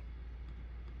need two.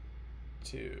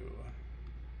 Two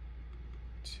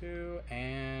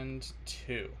and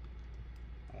two.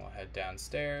 And we'll head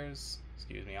downstairs.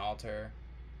 Excuse me, altar.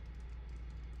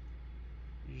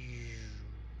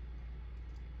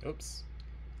 Oops.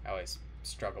 I always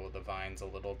struggle with the vines a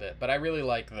little bit, but I really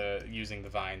like using the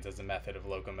vines as a method of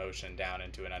locomotion down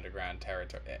into an underground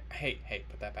territory. Hey,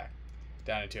 put that back.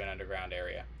 Down into an underground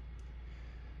area.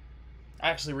 I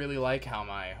actually really like how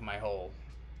my whole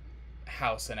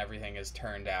house and everything is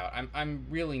turned out. I'm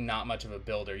really not much of a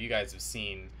builder. You guys have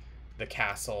seen the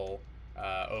castle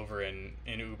over in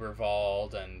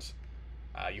Uberwald, and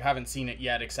you haven't seen it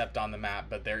yet except on the map,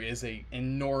 but there is a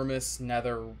enormous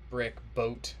nether brick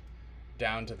boat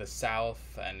down to the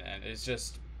south, and it's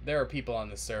just, there are people on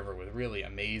the server with really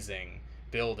amazing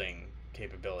building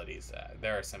capabilities.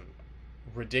 There are some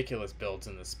ridiculous builds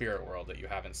in the spirit world that you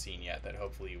haven't seen yet that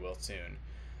hopefully you will soon.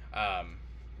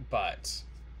 But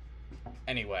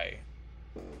anyway,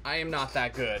 I am not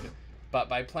that good, but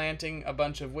by planting a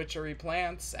bunch of witchery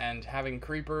plants and having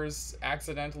creepers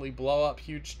accidentally blow up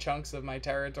huge chunks of my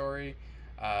territory,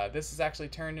 this has actually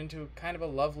turned into kind of a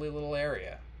lovely little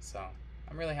area. So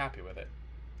I'm really happy with it.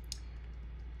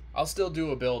 I'll still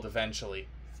do a build eventually.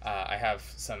 I have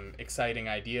some exciting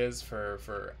ideas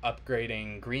for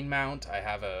upgrading Greenmount. I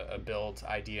have a build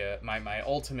idea. My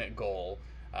ultimate goal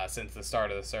since the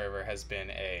start of the server has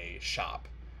been a shop,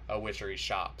 a witchery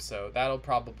shop. So that'll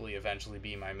probably eventually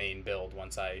be my main build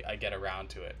once I get around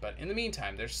to it. But in the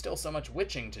meantime, there's still so much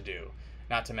witching to do,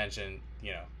 not to mention,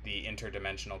 you know, the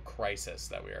interdimensional crisis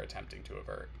that we are attempting to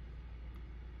avert.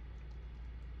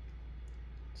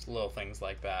 Just little things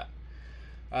like that.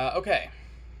 Okay.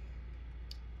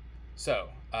 So,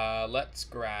 let's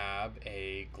grab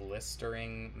a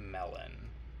glistering melon.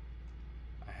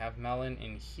 I have melon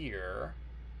in here,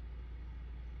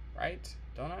 right?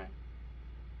 Don't I?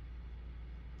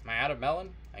 Am I out of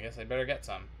melon? I guess I better get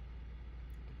some.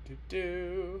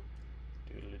 Doodle-doo.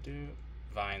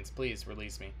 Vines, please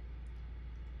release me.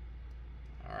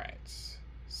 Alright.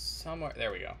 Somewhere,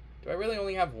 there we go. Do I really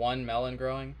only have one melon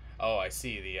growing? Oh, I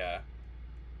see, the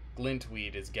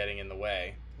glintweed is getting in the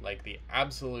way, like the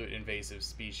absolute invasive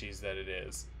species that it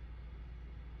is.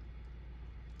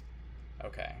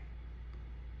 Okay.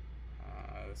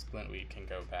 This glintweed can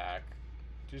go back.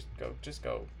 Just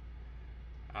go.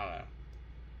 I don't know.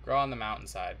 Grow on the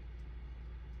mountainside.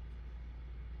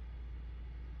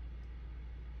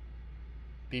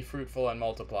 Be fruitful and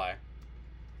multiply.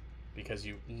 Because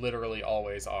you literally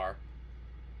always are.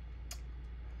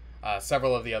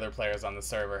 Several of the other players on the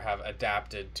server have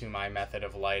adapted to my method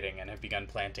of lighting and have begun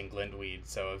planting glintweed,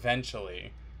 so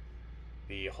eventually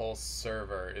the whole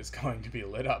server is going to be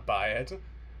lit up by it.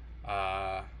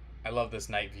 I love this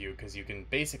night view because you can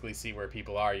basically see where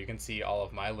people are. You can see all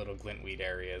of my little glintweed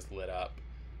areas lit up,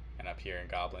 and up here in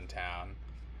Goblin Town.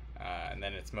 And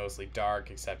then it's mostly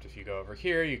dark, except if you go over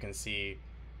here, you can see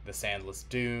the Sandless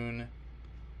Dune.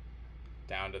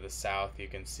 Down to the south, you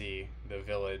can see the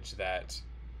village that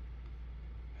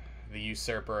the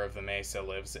usurper of the Mesa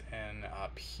lives in.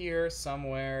 Up here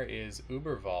somewhere is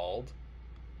Uberwald.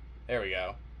 There we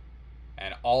go.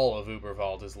 And all of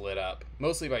Uberwald is lit up,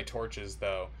 mostly by torches,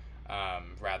 though,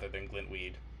 rather than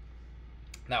glintweed.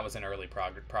 That was an early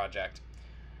project.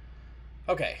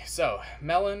 Okay, so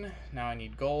melon. Now I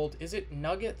need gold. Is it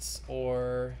nuggets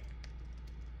or...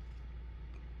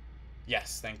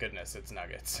 Yes, thank goodness it's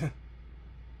nuggets.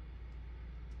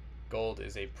 Gold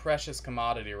is a precious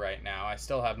commodity right now. I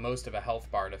still have most of a health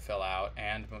bar to fill out,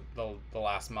 and the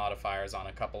last modifiers on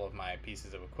a couple of my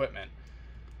pieces of equipment.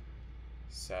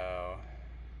 So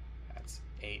that's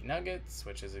 8 nuggets,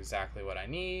 which is exactly what I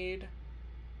need.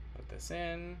 Put this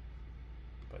in.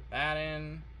 Put that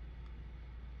in.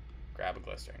 Grab a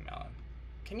glistering melon.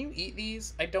 Can you eat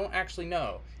these? I don't actually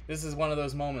know. This is one of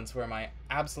those moments where my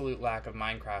absolute lack of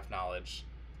Minecraft knowledge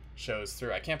shows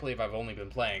through. I can't believe I've only been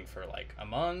playing for like a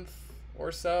month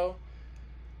or so.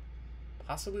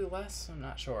 Possibly less, I'm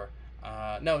not sure.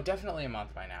 No, definitely a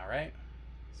month by now, right?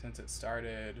 Since it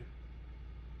started...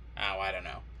 Oh, I don't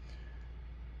know.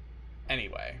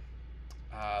 Anyway,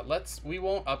 we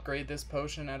won't upgrade this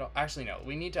potion at all. Actually, no,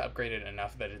 we need to upgrade it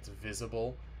enough that it's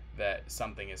visible that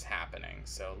something is happening.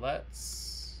 So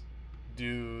let's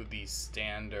do the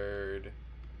standard...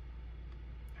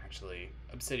 Actually,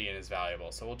 obsidian is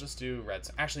valuable, so we'll just do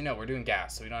redstone. Actually, no, we're doing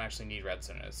gas, so we don't actually need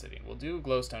redstone and obsidian. We'll do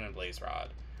glowstone and blaze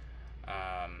rod.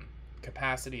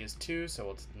 Capacity is 2,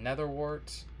 so it's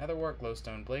netherwort,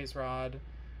 glowstone, blaze rod,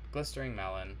 glistering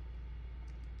melon.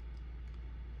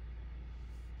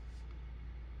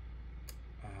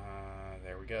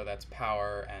 There we go, that's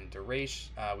power and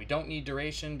duration. We don't need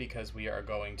duration because we are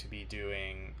going to be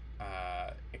doing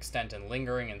extent and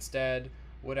lingering instead.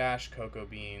 Wood ash, cocoa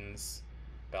beans,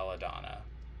 belladonna.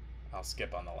 I'll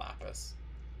skip on the lapis.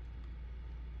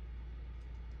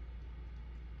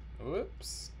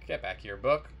 Whoops. Get back here,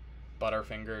 book.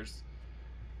 Butterfingers.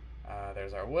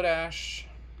 There's our wood ash.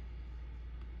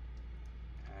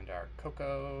 And our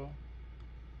cocoa.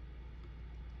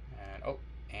 And, oh,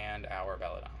 and our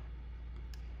belladonna.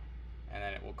 And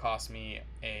then it will cost me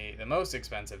the most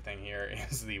expensive thing here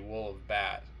is the wool of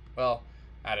bat. Well,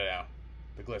 I don't know.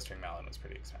 The glistering melon was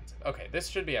pretty expensive. Okay, this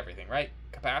should be everything, right?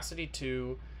 Capacity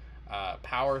 2,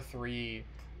 power 3,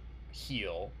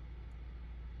 heal,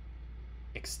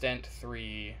 extent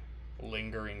 3,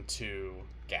 lingering 2,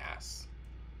 gas.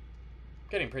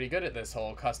 Getting pretty good at this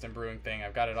whole custom brewing thing.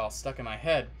 I've got it all stuck in my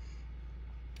head.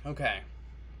 Okay.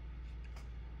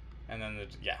 And then,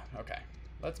 yeah, okay.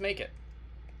 Let's make it.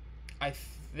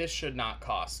 This should not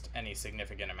cost any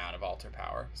significant amount of altar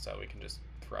power, so we can just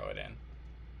throw it in.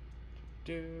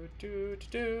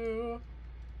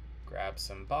 Grab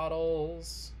some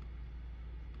bottles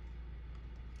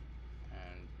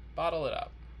and bottle it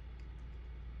up.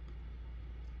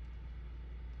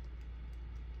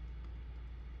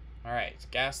 Alright,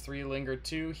 gas 3, linger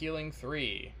 2, healing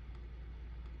 3.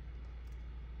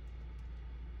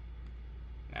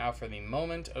 Now for the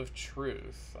moment of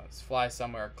truth. Let's fly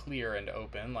somewhere clear and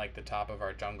open like the top of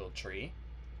our jungle tree.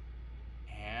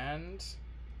 And...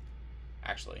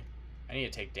 actually, I need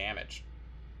to take damage.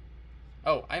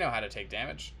 Oh, I know how to take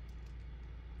damage.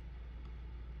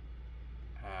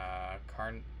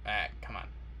 Come on.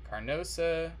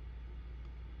 Carnosa.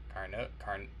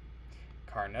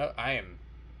 I am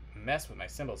messed with my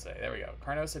symbols today. There we go.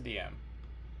 Carnosa DM.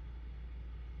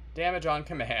 Damage on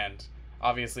command.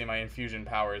 Obviously, my infusion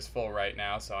power is full right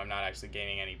now, so I'm not actually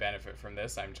gaining any benefit from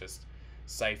this. I'm just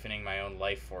siphoning my own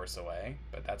life force away.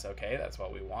 But that's okay. That's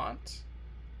what we want.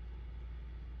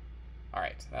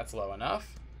 Alright, that's low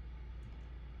enough.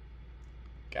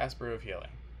 Gas brew of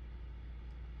healing.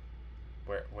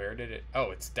 Where did it...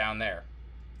 Oh, it's down there.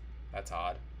 That's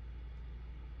odd.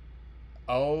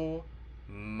 Oh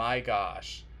my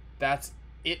gosh.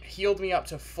 It healed me up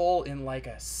to full in like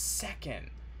a second.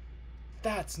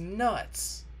 That's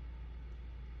nuts.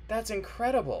 That's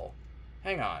incredible.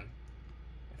 Hang on.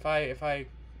 If I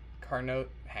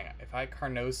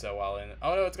Carnosa while in...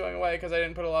 Oh no, it's going away because I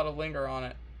didn't put a lot of linger on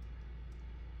it.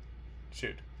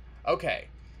 Shoot. Okay.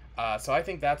 So I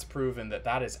think that's proven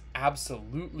that is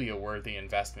absolutely a worthy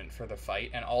investment for the fight,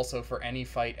 and also for any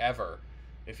fight ever.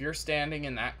 If you're standing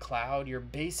in that cloud, you're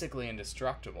basically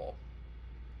indestructible.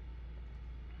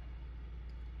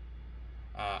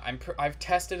 I've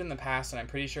tested in the past, and I'm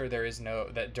pretty sure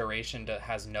that duration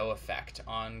has no effect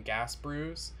on gas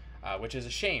brews, which is a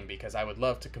shame because I would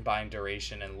love to combine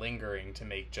duration and lingering to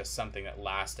make just something that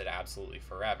lasted absolutely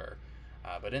forever.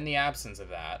 But in the absence of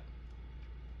that,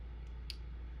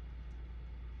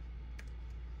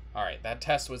 all right, that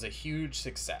test was a huge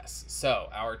success. So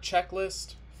our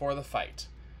checklist for the fight: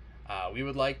 we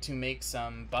would like to make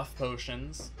some buff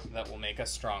potions that will make us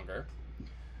stronger.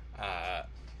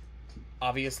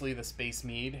 Obviously the space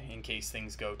mead in case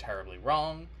things go terribly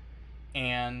wrong,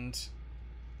 and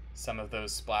some of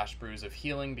those splash brews of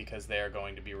healing because they are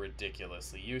going to be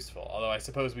ridiculously useful. Although I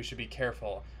suppose we should be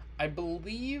careful. I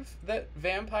believe that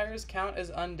vampires count as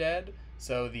undead,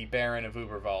 so the Baron of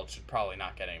Uberwald should probably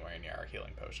not get anywhere near our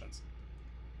healing potions.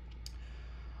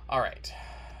 Alright,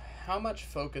 how much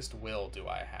focused will do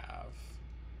I have?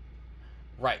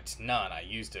 Right, none. I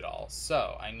used it all.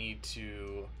 So I need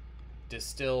to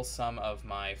distill some of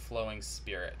my flowing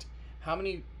spirit. How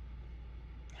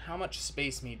much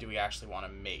space mead do we actually want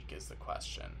to make is the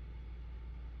question.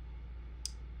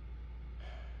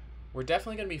 We're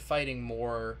definitely going to be fighting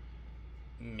more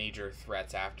major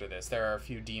threats after this. There are a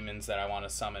few demons that I want to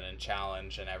summon and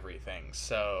challenge and everything,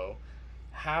 so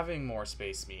having more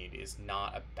space mead is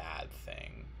not a bad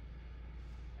thing.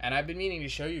 And I've been meaning to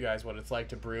show you guys what it's like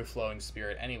to brew flowing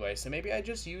spirit anyway, so maybe I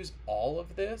just use all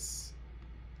of this.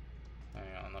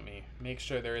 Hang on, let me make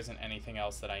sure there isn't anything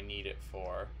else that I need it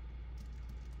for.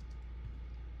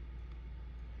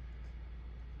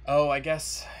 Oh, I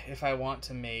guess if I want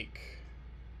to make...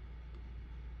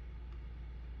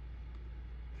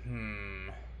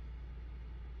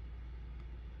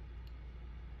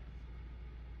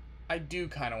 I do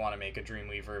kind of want to make a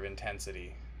Dreamweaver of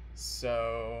Intensity.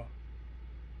 So...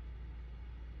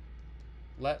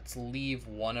 let's leave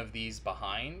one of these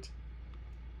behind.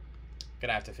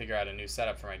 Gonna have to figure out a new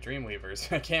setup for my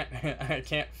Dreamweavers. I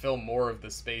can't fill more of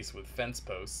the space with fence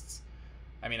posts.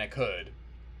 I mean, I could.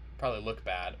 Probably look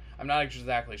bad. I'm not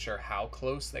exactly sure how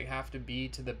close they have to be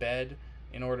to the bed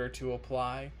in order to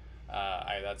apply.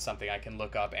 That's something I can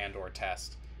look up and or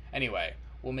test. Anyway,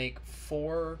 we'll make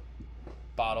 4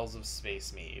 bottles of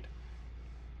space mead.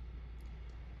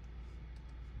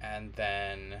 And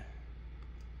then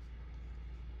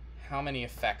how many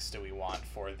effects do we want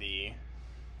for the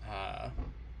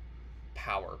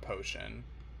power potion?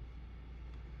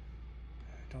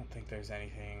 I don't think there's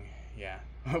anything. Yeah,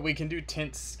 we can do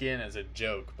tint skin as a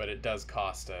joke, but it does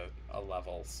cost a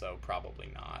level, so probably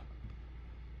not.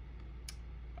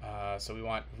 So we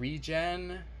want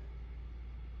regen,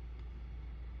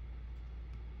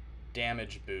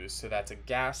 damage boost, so that's a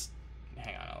gas.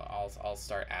 Hang on, I'll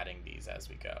start adding these as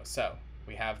we go. So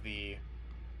we have the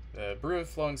brew of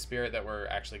flowing spirit that we're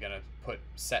actually going to put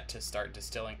set to start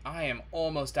distilling. I am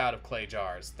almost out of clay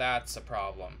jars. That's a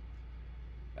problem.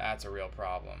 That's a real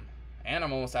problem. And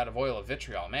I'm almost out of oil of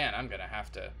vitriol. Man, I'm going to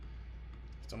have to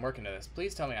put some work into this.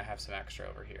 Please tell me I have some extra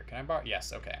over here. Can I borrow?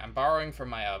 Yes, okay. I'm borrowing from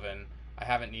my oven. I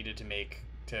haven't needed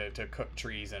to cook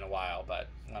trees in a while, but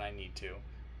when I need to.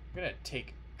 I'm going to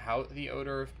take out the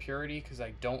odor of purity because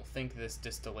I don't think this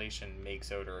distillation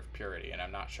makes odor of purity, and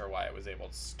I'm not sure why it was able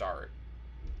to start.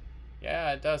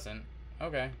 Yeah, it doesn't.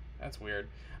 Okay, that's weird.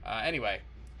 Anyway,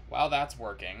 while that's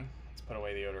working, let's put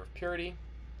away the odor of purity.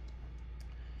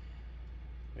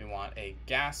 We want a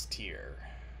gas tier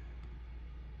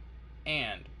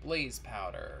and blaze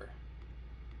powder,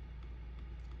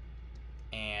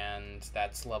 and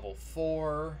that's level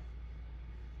 4.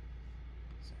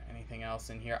 Is there anything else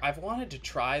in here? I've wanted to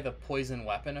try the poison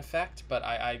weapon effect, but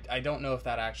I don't know if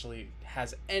that actually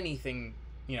has anything,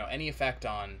 any effect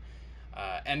on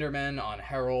Endermen, on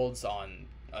heralds, on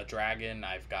a dragon.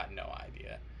 I've got no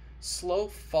idea. Slow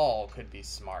fall could be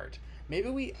smart. Maybe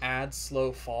we add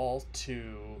slow fall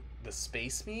to the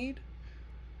space mead?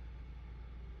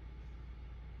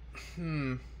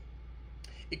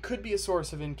 It could be a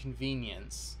source of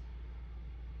inconvenience,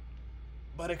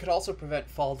 but it could also prevent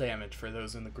fall damage for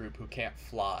those in the group who can't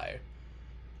fly,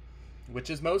 which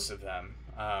is most of them.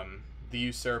 The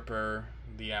Usurper,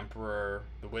 the Emperor,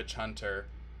 the Witch Hunter.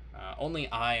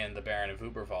 Only I and the Baron of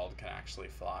Uberwald can actually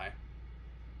fly.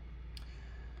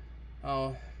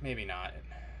 Oh, maybe not.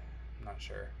 I'm not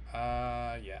sure.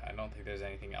 Yeah, I don't think there's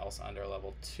anything else under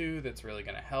level 2 that's really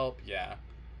going to help. Yeah.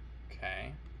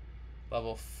 Okay.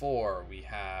 Level 4, we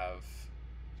have...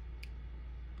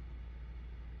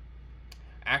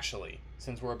 Actually,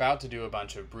 since we're about to do a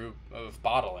bunch of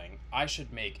bottling, I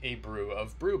should make a brew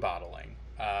of brew bottling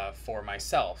for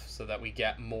myself so that we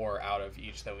get more out of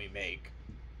each that we make.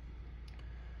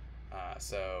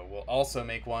 So we'll also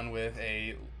make one with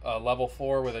a level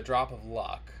 4 with a drop of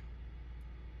luck.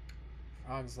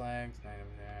 Frog's legs,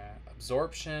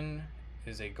 absorption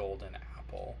is a golden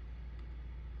apple.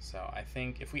 So I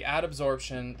think if we add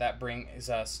absorption, that brings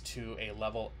us to a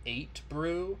level 8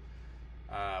 brew,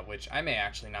 which I may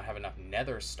actually not have enough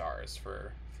nether stars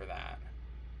for that.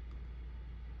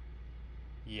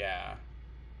 Yeah.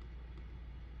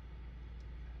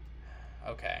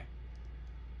 Okay.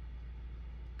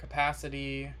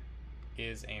 Capacity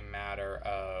is a matter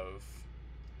of...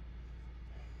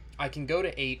 I can go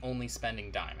to 8 only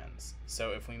spending diamonds.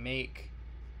 So if we make...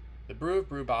 The brew of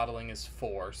brew bottling is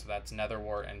 4, so that's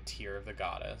netherwort and tear of the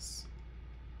goddess.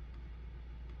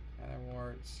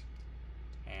 Netherwort.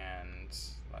 And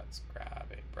let's grab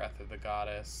a breath of the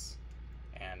goddess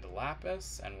and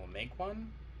lapis, and we'll make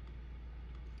one.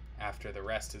 After the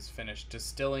rest is finished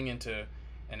distilling into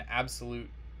an absolute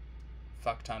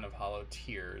fuck ton of hollow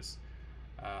tears.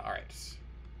 Alright,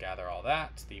 gather all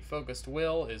that. The focused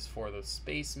will is for the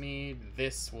space mead.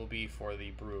 This will be for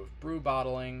the brew of brew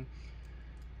bottling.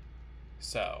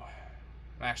 So,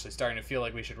 I'm actually starting to feel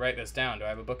like we should write this down. Do I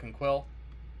have a book and quill?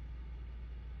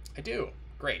 I do.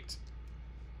 Great.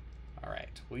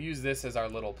 Alright, we'll use this as our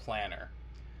little planner.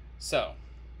 So,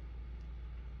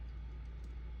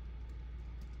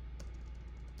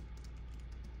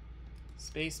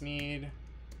 space mead,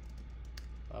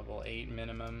 level 8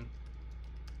 minimum.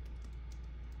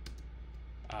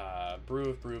 Brew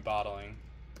of brew bottling,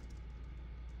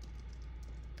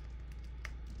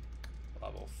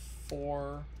 level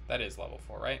 4. That is level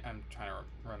 4, right? I'm trying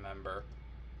to remember.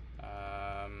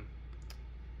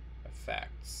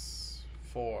 Effects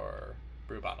for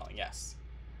brew bottling, yes.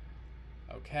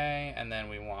 Okay, and then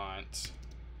we want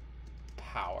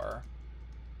power,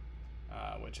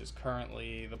 which is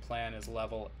currently, the plan is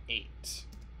level 8.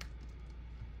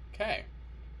 Okay.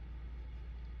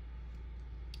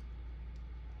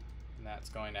 And that's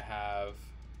going to have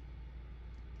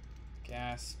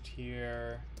gas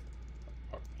tier.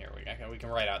 Oh, here we can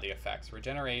write out the effects.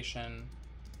 Regeneration,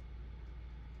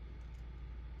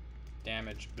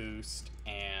 damage boost,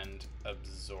 and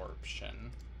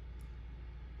absorption.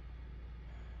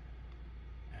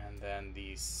 And then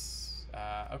these,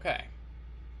 okay.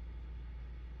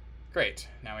 Great,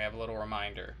 now we have a little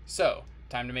reminder. So,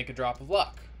 time to make a drop of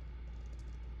luck.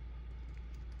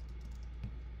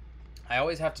 I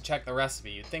always have to check the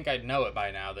recipe. You'd think I'd know it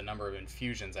by now, the number of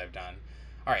infusions I've done.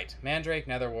 Alright, Mandrake,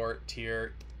 Netherwort,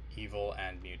 Tear, Evil,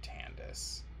 and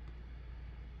Mutandis.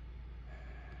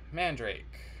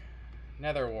 Mandrake,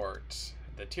 Netherwort,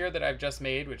 the tier that I've just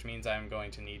made, which means I'm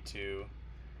going to need to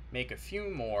make a few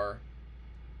more.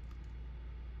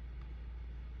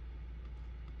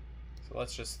 So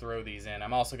let's just throw these in.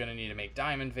 I'm also going to need to make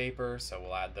Diamond Vapor, so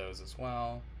we'll add those as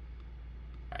well.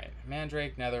 Alright,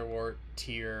 Mandrake, Netherwort,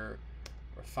 Tear,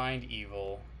 Refined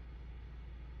Evil,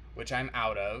 which I'm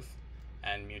out of,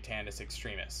 and Mutandis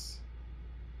Extremis.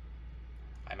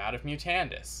 I'm out of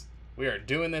Mutandis. We are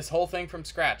doing this whole thing from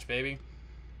scratch, baby.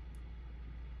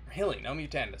 Really, no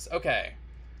Mutandis. Okay.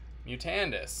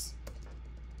 Mutandis,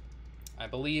 I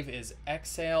believe, is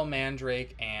Exhale,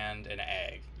 Mandrake, and an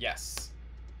egg. Yes.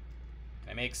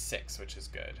 I make 6, which is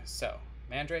good. So,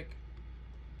 Mandrake,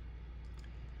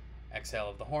 Exhale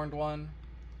of the Horned One,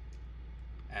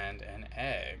 and an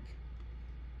egg.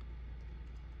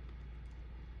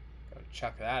 Go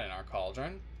chuck that in our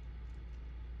cauldron.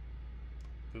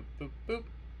 Boop, boop, boop.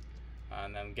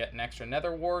 And then get an extra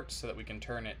Netherwort so that we can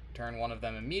turn one of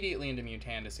them immediately into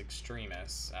Mutandis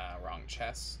Extremis. Wrong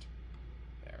chest.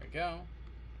 There we go.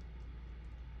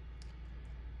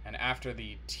 And after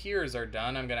the tears are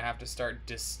done, I'm going to have to start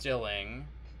distilling.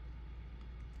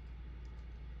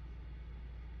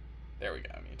 There we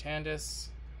go, Mutandis.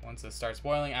 Once this starts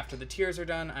boiling, after the tears are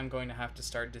done, I'm going to have to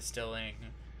start distilling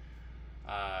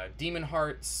Demon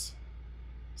Hearts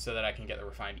so that I can get the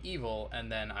Refined Evil,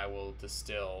 and then I will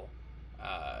distill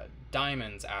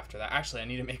diamonds after that. Actually, I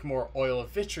need to make more oil of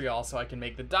vitriol so I can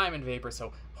make the Diamond Vapor,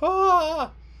 so...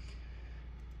 Ah!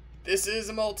 This is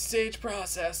a multi-stage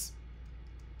process.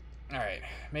 Alright,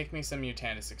 make me some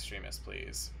Mutandis Extremis,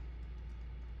 please.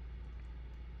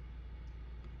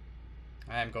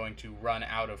 I am going to run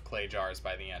out of clay jars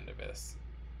by the end of this.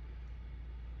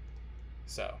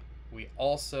 So, we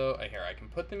also... here, I can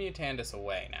put the Mutandis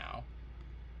away now.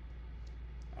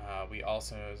 We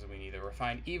need the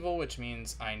Refined Evil, which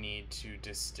means I need to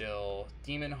distill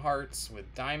Demon Hearts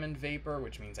with Diamond Vapor,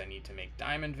 which means I need to make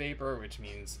Diamond Vapor, which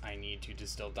means I need to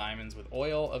distill diamonds with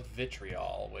Oil of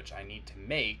Vitriol, which I need to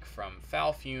make from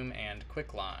Foul Fume and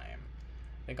Quicklime.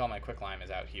 I think all my Quicklime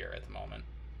is out here at the moment.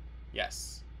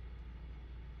 Yes.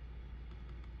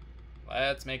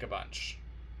 Let's make a bunch.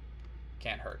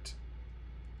 Can't hurt.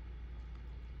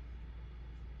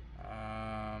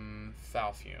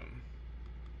 Foul fume.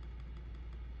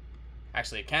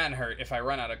 Actually, it can hurt if I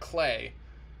run out of clay.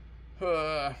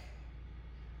 I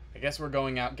guess we're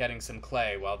going out getting some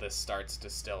clay while this starts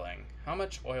distilling. How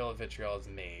much oil of vitriol is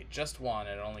made? Just one,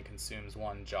 and it only consumes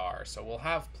 1 jar, so we'll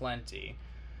have plenty.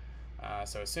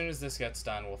 So as soon as this gets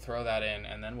done, we'll throw that in,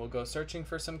 and then we'll go searching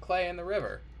for some clay in the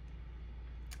river.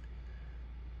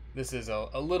 This is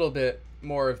a little bit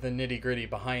more of the nitty-gritty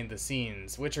behind the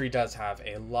scenes. Witchery does have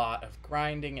a lot of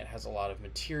grinding. It has a lot of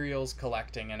materials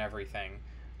collecting and everything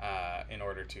in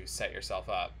order to set yourself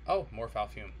up. Oh, more foul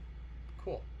fume.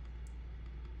 Cool.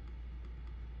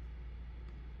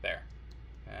 There.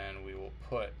 And we will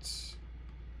put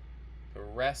the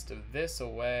rest of this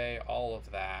away, all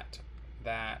of that.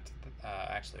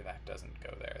 Actually, that doesn't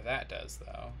go there. That does,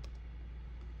 though.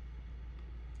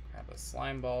 Grab the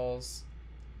slime balls.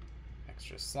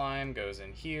 Extra slime goes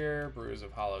in here. Brews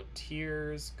of hollow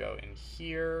tears go in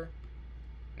here.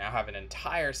 Now have an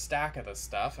entire stack of the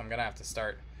stuff. I'm gonna have to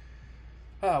start.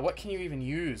 What can you even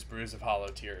use brews of hollow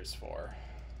tears for?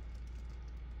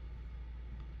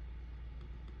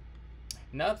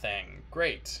 Nothing.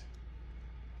 Great.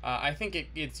 I think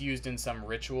it's used in some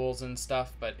rituals and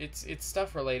stuff, but it's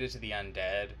stuff related to the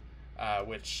undead,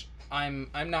 which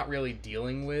I'm not really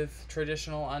dealing with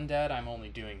traditional undead. I'm only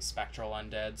doing spectral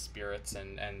undead, spirits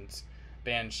and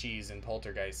banshees and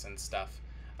poltergeists and stuff.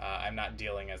 I'm not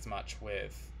dealing as much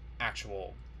with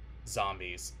actual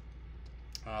zombies.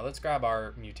 Let's grab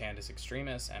our Mutandis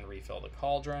Extremis and refill the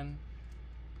cauldron.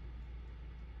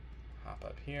 Hop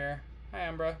up here. Hi,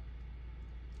 Umbra.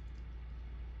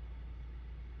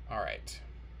 Alright.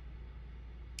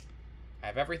 I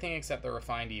have everything except the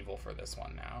Refined Evil for this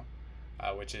one now,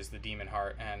 which is the Demon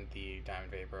Heart and the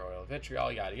Diamond Vapor Oil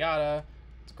Vitriol, yada yada.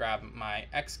 Let's grab my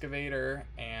excavator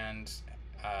and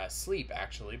sleep,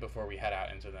 actually, before we head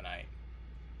out into the night.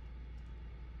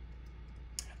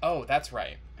 Oh, that's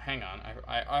right. Hang on.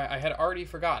 I had already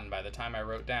forgotten by the time I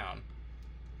wrote down.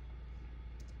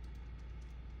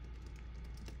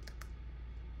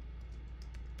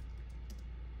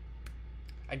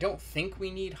 I don't think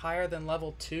we need higher than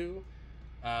level 2.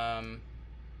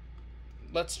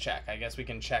 Let's check. I guess we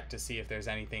can check to see if there's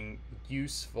anything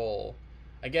useful.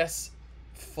 I guess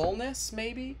fullness,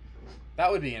 maybe?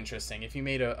 That would be interesting. If you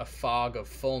made a fog of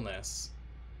fullness,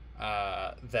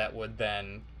 that would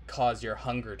then cause your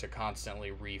hunger to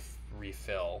constantly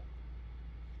refill.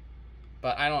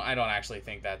 But I don't actually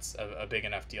think that's a big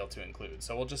enough deal to include.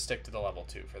 So we'll just stick to the level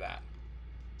 2 for that.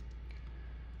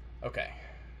 Okay.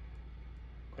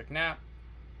 Quick nap.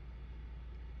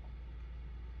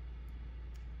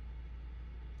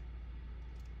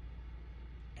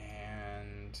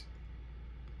 And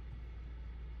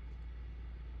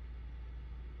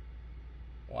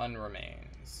one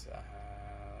remains.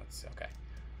 Let's see. Okay.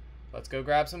 Let's go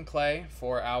grab some clay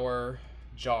for our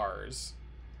jars.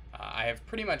 I have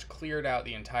pretty much cleared out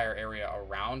the entire area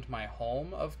around my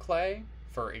home of clay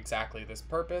for exactly this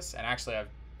purpose. And actually, I've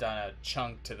done a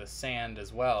chunk to the sand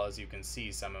as well, as you can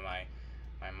see some of my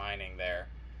mining there.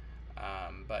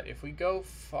 But if we go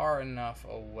far enough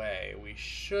away, we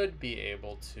should be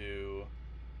able to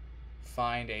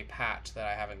find a patch that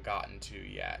I haven't gotten to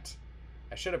yet.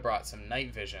 I should have brought some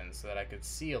night vision so that I could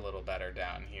see a little better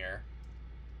down here.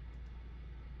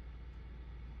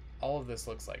 All of this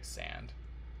looks like sand.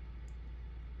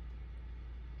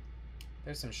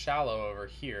 There's some shallow over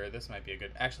here. This might be a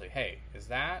good... Actually, hey, is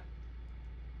that...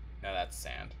 No, that's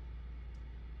sand.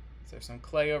 Is there some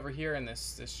clay over here in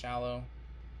this shallow?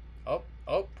 Oh,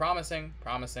 promising,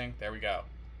 promising. There we go.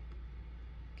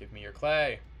 Give me your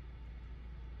clay.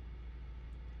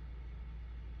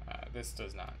 This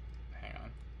does not. Hang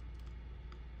on.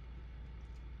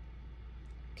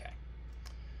 Okay.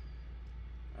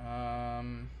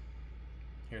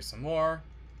 Here's some more.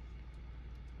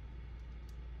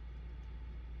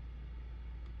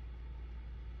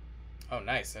 Oh,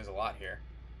 nice. There's a lot here.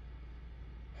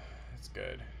 That's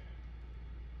good.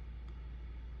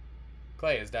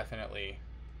 Clay is definitely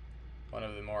one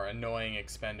of the more annoying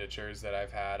expenditures that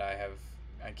I've had. I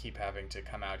keep having to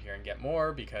come out here and get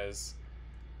more because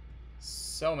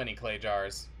so many clay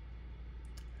jars.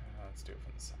 Let's do it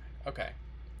from the side. Okay.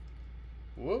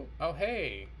 Whoa. Oh,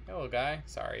 hey. Hello, guy.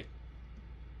 Sorry.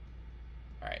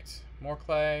 Alright. More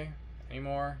clay. Any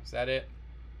more? Is that it?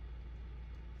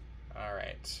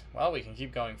 Alright. Well, we can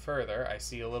keep going further. I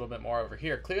see a little bit more over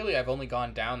here. Clearly, I've only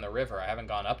gone down the river. I haven't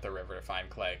gone up the river to find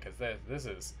clay, because this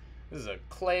is a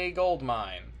clay gold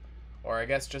mine. Or I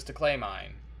guess just a clay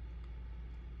mine.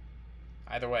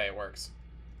 Either way, it works.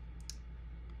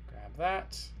 Grab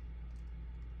that.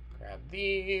 Grab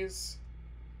these.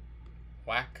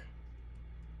 Whack.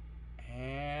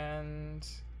 And...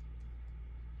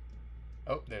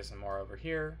 oh, there's some more over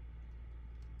here.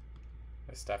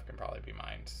 This stuff can probably be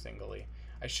mined singly.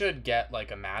 I should get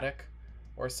like a mattock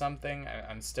or something.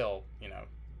 I'm still, you know,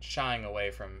 shying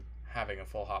away from having a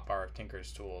full hotbar of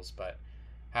Tinker's tools, but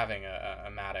having a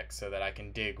mattock so that I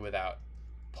can dig without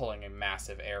pulling a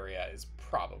massive area is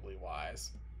probably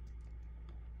wise.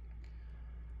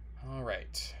 All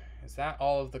right. Is that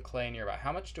all of the clay nearby?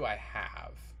 How much do I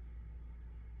have?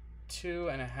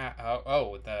 2.5.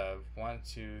 Oh, the 1,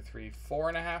 2, 3,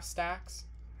 4.5 stacks.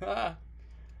 I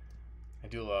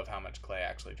do love how much clay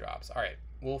actually drops. All right,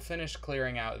 we'll finish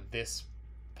clearing out this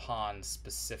pond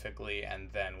specifically, and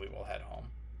then we will head home.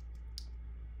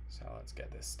 So let's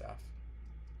get this stuff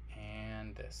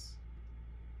and this.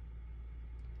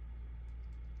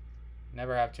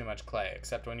 Never have too much clay,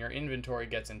 except when your inventory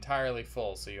gets entirely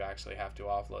full, so you actually have to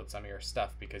offload some of your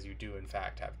stuff because you do in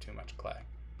fact have too much clay.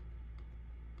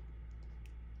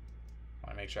 I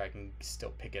want to make sure I can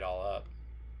still pick it all up.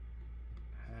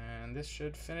 And this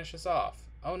should finish us off.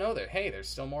 Oh no, there's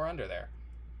still more under there.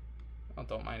 Well,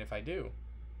 don't mind if I do.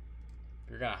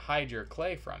 You're gonna hide your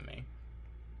clay from me.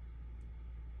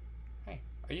 Hey,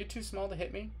 are you too small to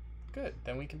hit me? Good,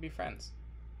 then we can be friends.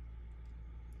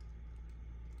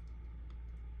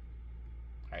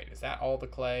 Alright, is that all the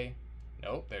clay?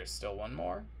 Nope, there's still one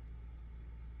more.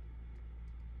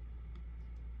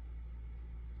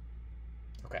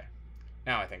 Okay,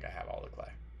 now I think I have all the clay.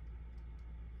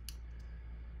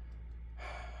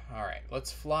 Alright,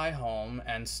 let's fly home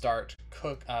and start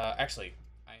actually,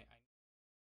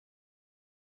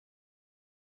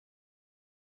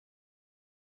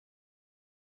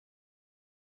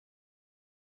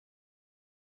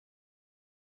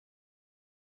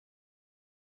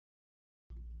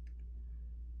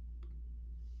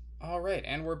 Alright,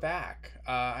 and we're back.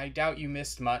 I doubt you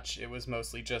missed much. It was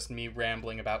mostly just me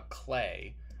rambling about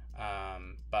clay.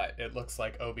 But it looks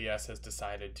like OBS has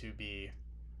decided to be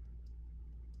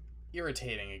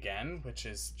irritating again, which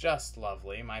is just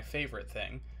lovely, my favorite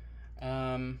thing.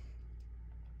 I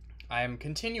am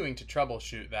continuing to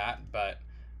troubleshoot that, but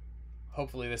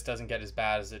hopefully this doesn't get as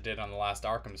bad as it did on the last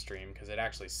Arkham stream, because it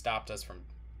actually stopped us from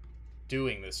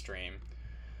doing the stream.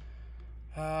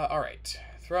 Alright,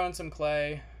 throw in some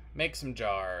clay. Make some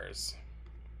jars.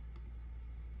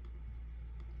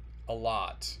 A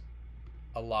lot.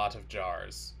 A lot of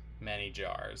jars. Many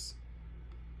jars.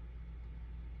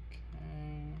 Okay.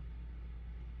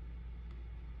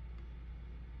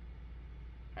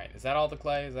 Alright, is that all the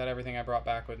clay? Is that everything I brought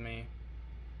back with me?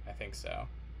 I think so. On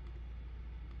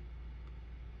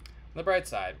the bright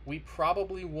side, we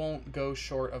probably won't go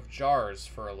short of jars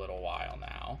for a little while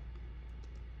now.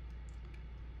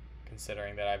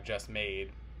 Considering that I've just made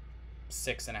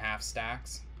 6.5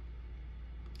 stacks.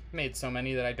 Made so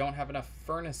many that I don't have enough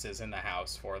furnaces in the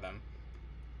house for them.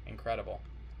 Incredible.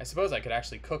 I suppose I could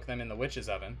actually cook them in the witch's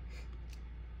oven.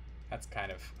 That's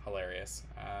kind of hilarious.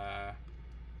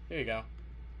 Here you go.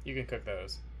 You can cook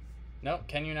those. No,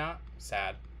 can you not?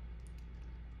 Sad.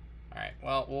 Alright,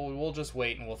 well, we'll just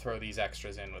wait and we'll throw these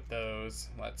extras in with those.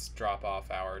 Let's drop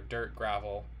off our dirt,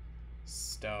 gravel,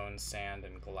 stone, sand,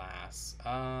 and glass.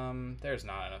 There's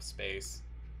not enough space.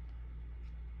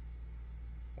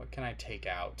 What can I take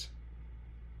out?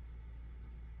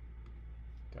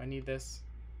 Do I need this?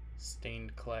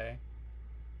 Stained clay?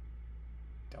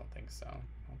 Don't think so.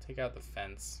 I'll take out the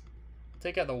fence. I'll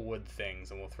take out the wood things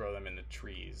and we'll throw them in the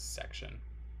trees section.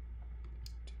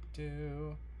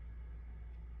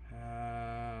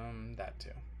 That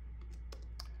too.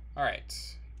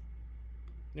 Alright.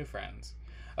 New friends.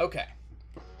 Okay.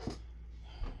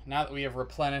 Now that we have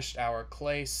replenished our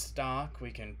clay stock,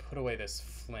 we can put away this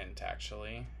flint,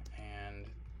 actually, and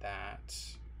that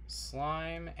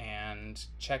slime, and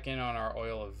check in on our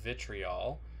oil of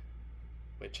vitriol,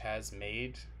 which has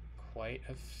made quite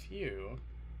a few.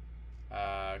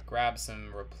 Grab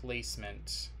some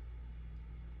replacement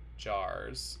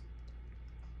jars.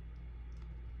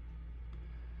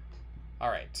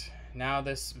 Alright, now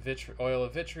this oil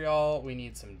of vitriol, we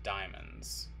need some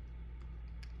diamonds.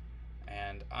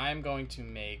 And I'm going to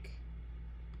make...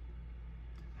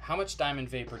 How much diamond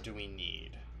vapor do we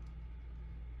need?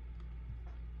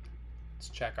 Let's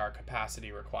check our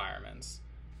capacity requirements.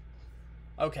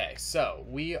 Okay, so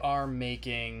we are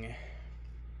making...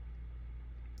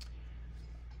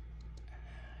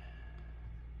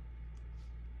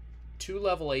 2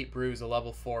 level 8 brews, a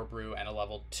level 4 brew, and a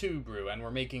level 2 brew, and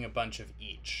we're making a bunch of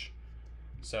each.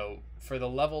 So for the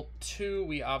level 2,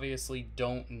 we obviously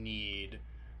don't need...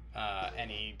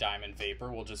 any diamond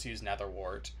vapor. We'll just use nether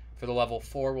wart. For the level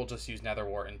 4, we'll just use Nether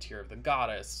Wart and Tear of the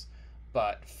Goddess.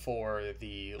 But for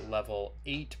the level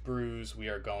 8 brews, we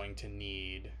are going to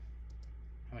need...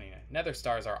 How many? Nether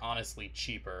Stars are honestly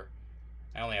cheaper.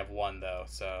 I only have one, though,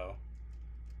 so...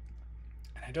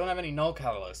 And I don't have any Null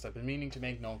Catalyst. I've been meaning to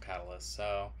make Null Catalyst,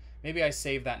 so... Maybe I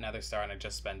save that Nether Star and I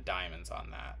just spend diamonds on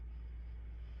that.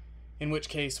 In which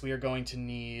case, we are going to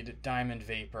need Diamond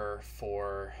Vapor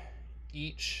for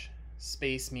each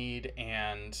Space Mead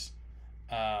and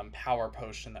Power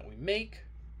Potion that we make.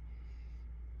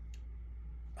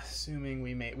 Assuming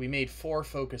we made 4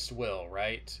 Focused Will,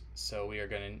 right? So we are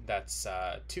gonna, that's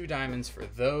 2 diamonds for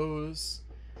those,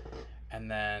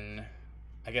 and then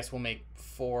I guess we'll make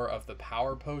 4 of the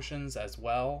Power Potions as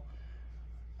well.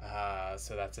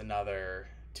 So that's another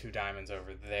 2 diamonds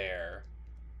over there.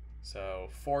 So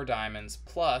 4 diamonds,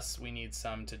 plus we need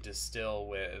some to distill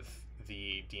with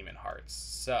the Demon Hearts.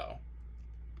 So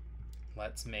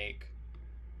let's make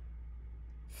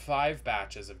 5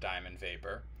 batches of Diamond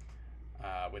Vapor.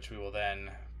 Which we will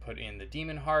then put in the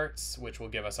Demon Hearts, which will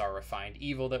give us our Refined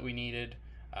Evil that we needed.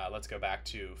 Let's go back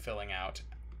to filling out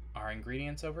our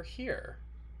ingredients over here.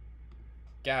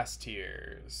 Gas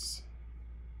Tears.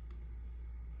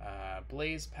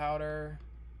 Blaze Powder.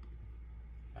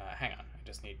 Hang on, I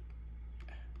just need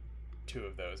 2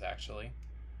 of those, actually,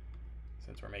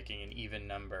 since we're making an even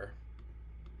number.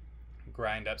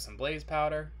 Grind up some Blaze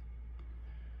Powder.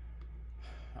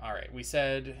 Alright, we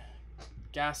said...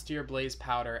 Gas Tear, Blaze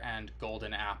Powder, and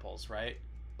Golden Apples, right?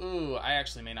 Ooh, I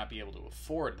actually may not be able to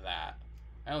afford that.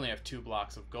 I only have 2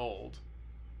 blocks of gold.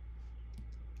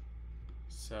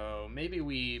 So maybe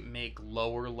we make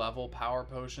lower level Power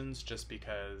Potions just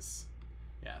because...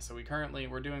 Yeah, so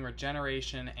we're doing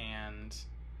Regeneration and...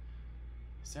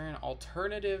 Is there an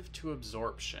alternative to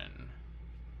Absorption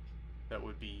that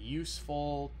would be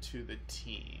useful to the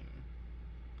team?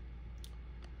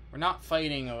 We're not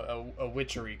fighting a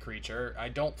witchery creature. I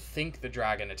don't think the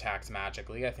dragon attacks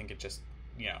magically. I think it just,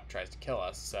 tries to kill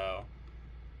us, so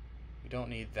we don't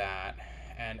need that.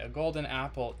 And a golden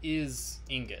apple is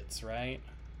ingots, right?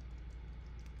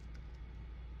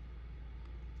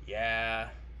 Yeah,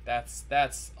 that's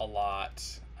a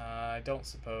lot. I don't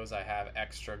suppose I have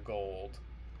extra gold.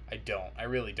 I don't. I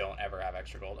really don't ever have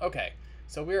extra gold. Okay,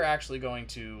 so we're actually going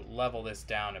to level this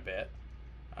down a bit.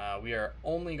 We are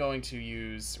only going to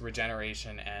use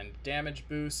regeneration and damage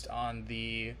boost on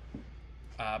the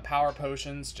power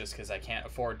potions, just because I can't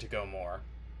afford to go more.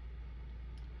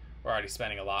 We're already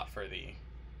spending a lot for the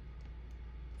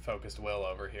focused will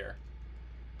over here.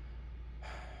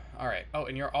 Alright, oh,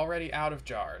 and you're already out of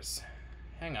jars.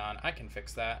 Hang on, I can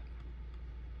fix that.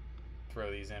 Throw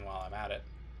these in while I'm at it.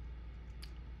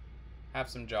 Have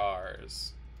some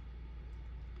jars.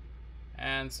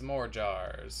 And some more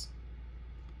jars.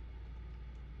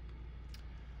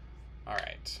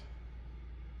 Alright,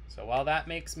 so while that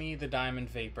makes me the Diamond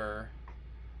Vapor,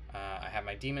 I have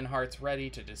my Demon Hearts ready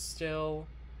to distill.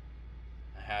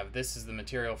 This is the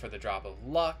material for the Drop of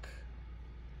Luck,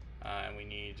 and we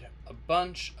need a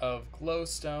bunch of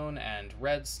glowstone and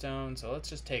redstone, so let's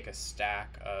just take a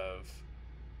stack of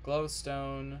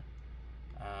glowstone,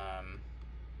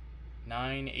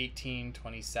 9, 18,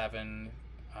 27,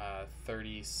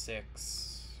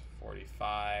 36,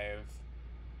 45...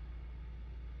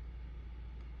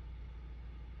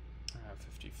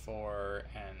 54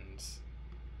 and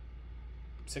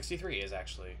 63 is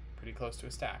actually pretty close to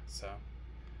a stack, so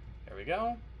there we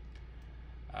go.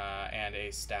 And a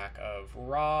stack of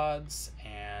rods,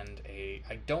 and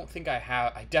I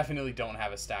definitely don't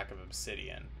have a stack of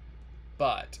obsidian,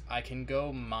 but I can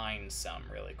go mine some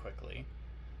really quickly.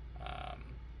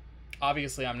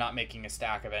 Obviously I'm not making a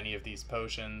stack of any of these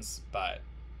potions, but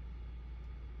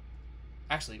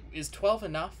actually, is 12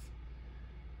 enough?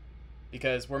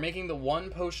 Because we're making the 1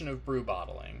 potion of brew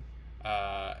bottling,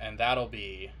 and that'll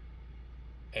be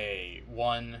a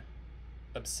 1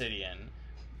 obsidian.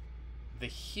 The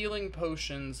healing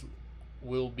potions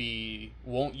won't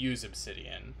use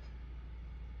obsidian.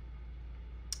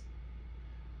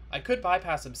 I could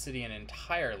bypass obsidian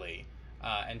entirely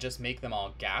and just make them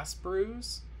all gas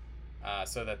brews,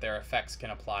 so that their effects can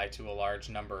apply to a large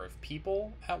number of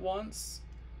people at once.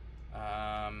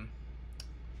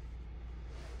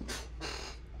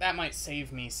 That might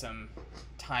save me some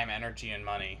time, energy, and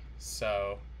money.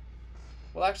 So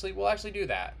we'll actually do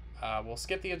that. We'll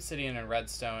skip the obsidian and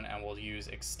redstone, and we'll use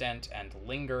extent and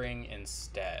lingering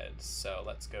instead. So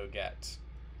let's go get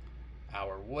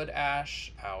our wood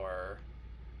ash, our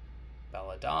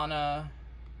belladonna,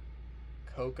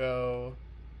 cocoa,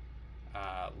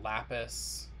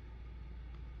 lapis.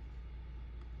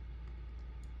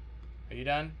 Are you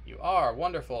done? You are.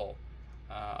 Wonderful.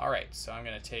 Alright, so I'm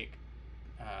going to take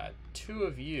 2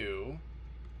 of you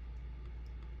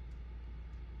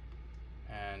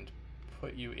and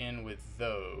put you in with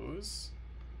those.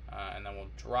 And then we'll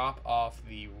drop off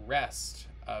the rest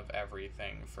of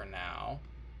everything for now,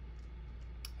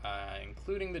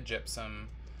 including the gypsum,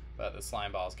 but the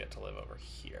slime balls get to live over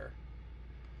here.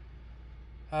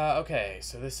 Okay,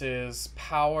 so this is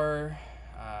power,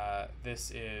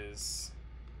 this is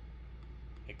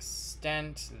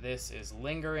extent, this is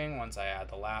lingering once I add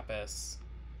the lapis,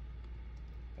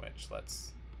 which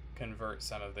let's convert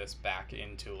some of this back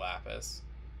into lapis.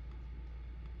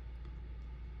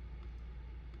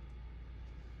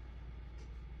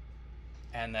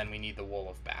 And then we need the wool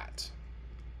of bat.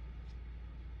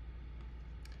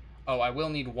 Oh, I will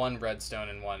need 1 redstone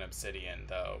and 1 obsidian,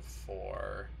 though,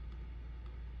 for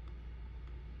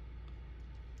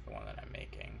the one that I'm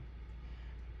making.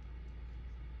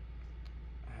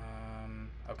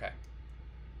 Okay.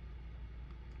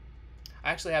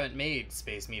 I actually haven't made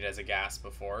space meat as a gas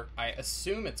before. I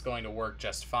assume it's going to work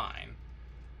just fine.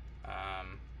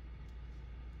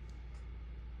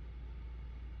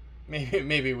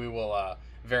 Maybe we will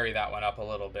vary that one up a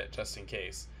little bit just in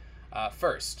case.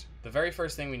 First, the very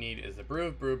first thing we need is the brew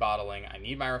of brew bottling. I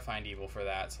need my refined evil for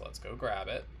that, so let's go grab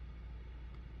it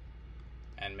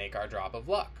and make our drop of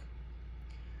luck.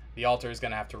 The altar is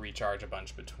going to have to recharge a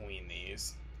bunch between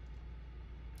these.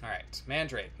 Alright,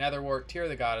 Mandrake, Netherwort, Tear of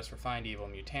the Goddess, Refined Evil,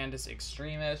 Mutandis,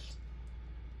 Extremis.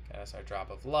 Get us our drop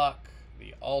of luck.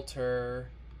 The altar.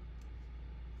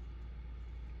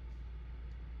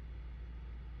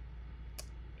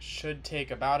 Should take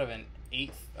about an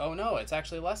 1/8. Oh no, it's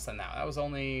actually less than that. That was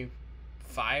only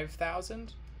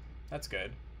 5,000. That's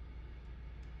good.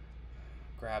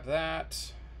 Grab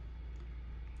that.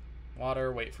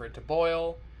 Water, wait for it to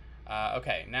boil.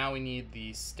 Okay, now we need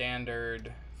the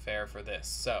standard fare for this.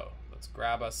 So let's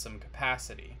grab us some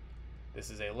capacity. This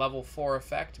is a level 4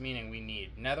 effect, meaning we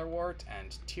need Netherwort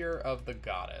and Tear of the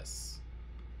Goddess.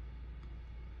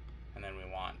 And then we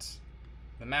want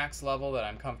the max level that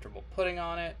I'm comfortable putting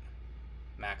on it,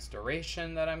 max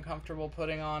duration that I'm comfortable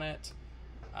putting on it,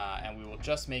 and we will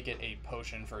just make it a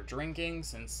potion for drinking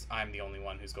since I'm the only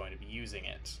one who's going to be using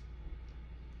it.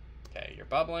 Okay, you're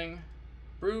bubbling.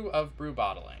 Brew of brew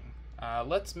bottling.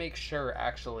 Let's make sure,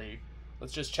 actually,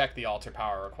 let's just check the altar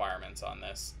power requirements on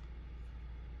this.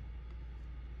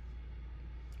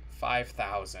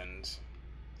 5,000.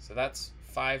 So that's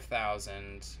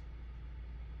 5,000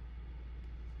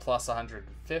 plus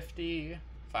 150,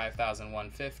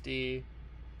 5,150.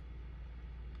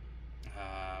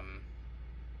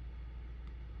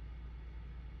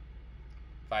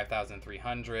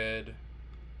 5,300.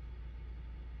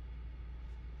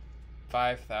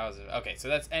 5,000. Okay, so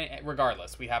that's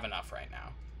regardless. We have enough right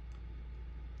now.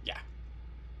 Yeah.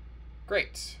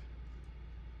 Great.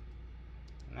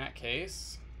 In that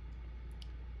case,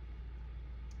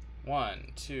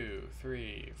 1, 2,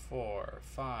 3, 4,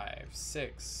 5,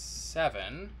 6,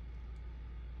 7.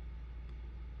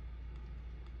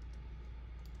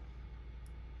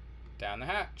 Down the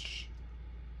hatch.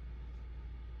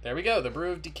 There we go, the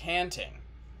brew of decanting.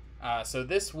 So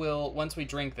this will, once we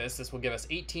drink this, this will give us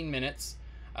 18 minutes,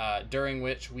 during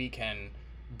which we can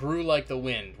brew like the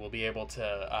wind. We'll be able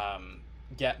to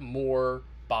get more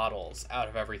bottles out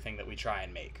of everything that we try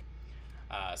and make.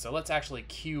 So let's actually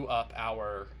queue up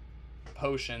our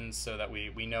potions so that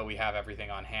we know we have everything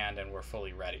on hand and we're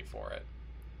fully ready for it.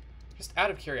 Just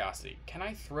out of curiosity, can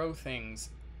I throw things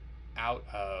out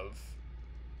of...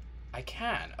 I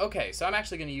can. Okay, so I'm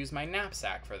actually going to use my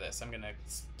knapsack for this. I'm going to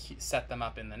set them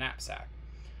up in the knapsack.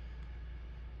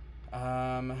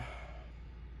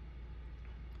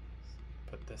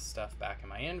 Put this stuff back in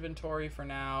my inventory for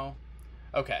now.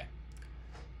 Okay,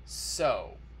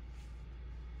 so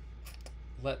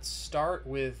let's start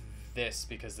with this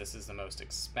because this is the most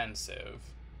expensive.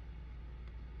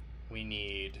 We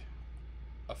need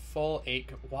a full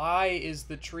 8... Why is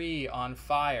the tree on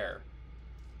fire?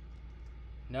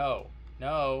 No,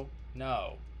 no,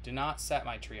 no. Do not set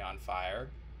my tree on fire.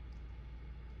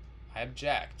 I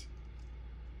object.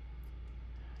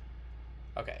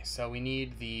 Okay, so we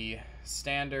need the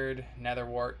standard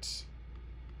Netherwort,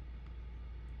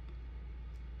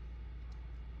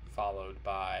 followed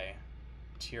by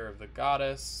Tear of the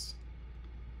Goddess,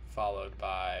 followed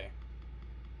by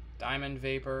Diamond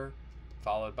Vapor,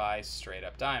 followed by straight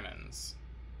up diamonds.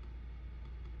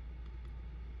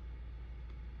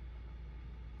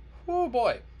 Oh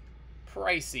boy,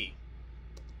 pricey.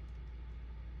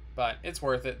 But it's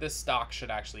worth it. This stock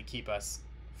should actually keep us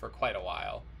for quite a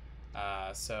while.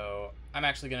 So I'm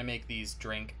actually going to make these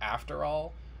drink after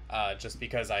all. just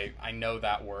because I know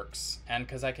that works, and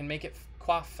because I can make it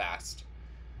quaff fast,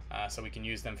 so we can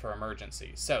use them for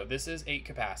emergencies. So this is 8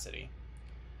 capacity.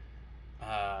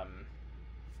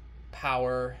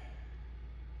 Power.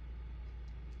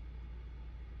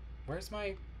 Where's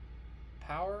my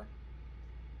power?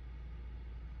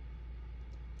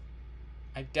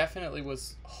 I definitely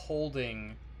was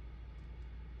holding...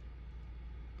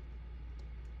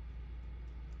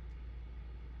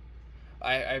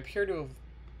 I appear to have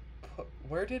put...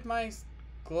 Where did my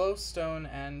glowstone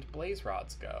and blaze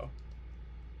rods go?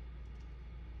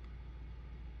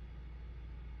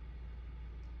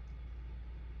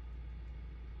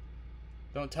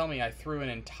 Don't tell me I threw an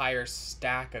entire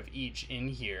stack of each in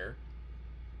here.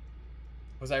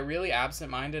 Was I really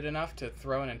absent-minded enough to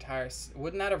throw an entire...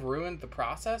 Wouldn't that have ruined the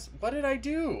process? What did I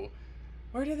do?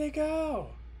 Where did they go?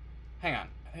 Hang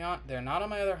on. They're not on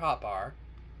my other hotbar.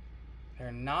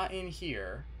 They're not in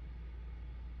here.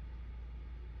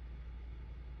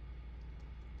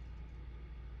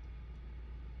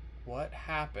 What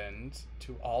happened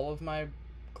to all of my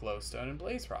glowstone and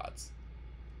blaze rods?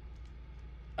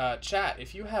 Chat,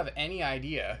 if you have any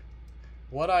idea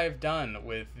what I've done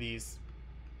with these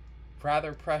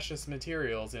rather precious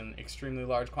materials in extremely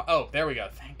large quantities... Oh, there we go.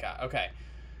 Thank God. Okay.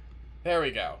 There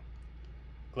we go.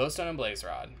 Glowstone and blaze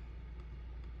rod.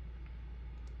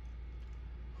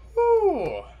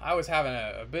 Whew! I was having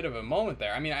a bit of a moment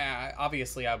there. I mean,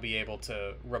 obviously I'll be able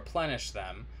to replenish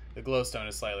them. The glowstone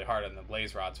is slightly harder than the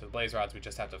blaze rods. For the blaze rods, we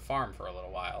just have to farm for a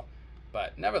little while.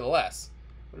 But nevertheless,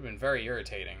 it would have been very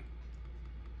irritating.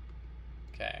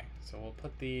 Okay, so we'll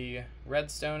put the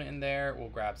redstone in there. We'll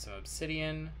grab some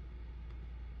obsidian.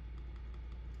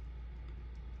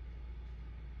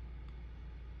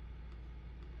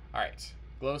 Alright,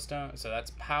 glowstone. So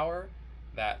that's power.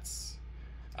 That's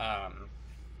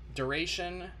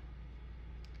duration.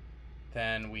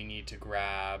 Then we need to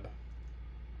grab...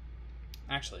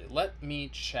 Actually, let me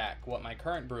check what my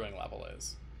current brewing level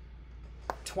is.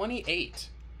 28.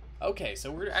 Okay,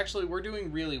 so we're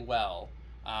doing really well.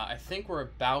 I think we're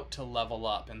about to level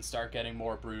up and start getting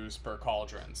more brews per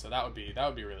cauldron, so that would be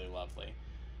really lovely.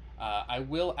 I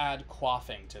will add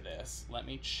quaffing to this. Let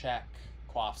me check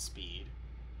quaff speed.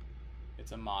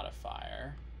 It's a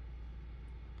modifier.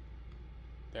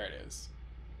 There it is.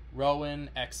 Rowan,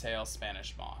 exhale,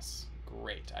 Spanish moss.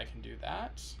 Great, I can do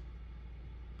that.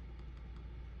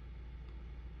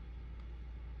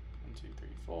 1, 2, 3,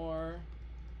 4.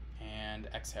 And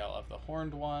exhale of the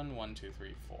horned one. 1, 2,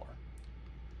 3, 4.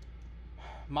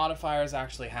 Modifiers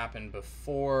actually happen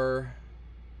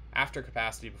after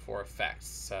capacity, before effects.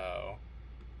 So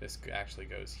this actually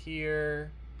goes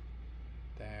here,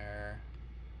 there,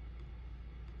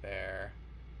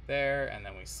 and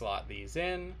then we slot these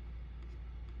in.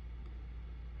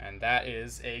 And that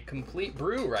is a complete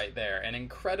brew right there. An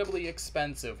incredibly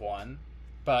expensive one,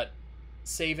 but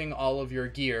saving all of your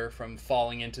gear from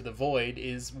falling into the void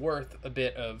is worth a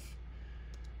bit of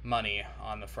money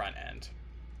on the front end.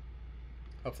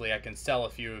 Hopefully I can sell a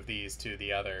few of these to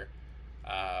the other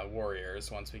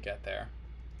warriors once we get there.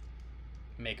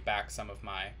 Make back some of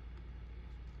my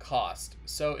cost.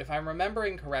 So if I'm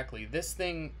remembering correctly, this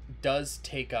thing does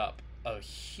take up a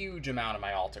huge amount of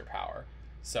my altar power.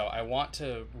 So I want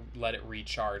to let it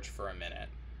recharge for a minute.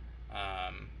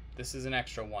 This is an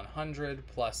extra 100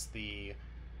 plus the,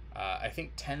 I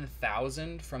think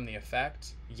 10,000 from the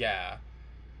effect. Yeah.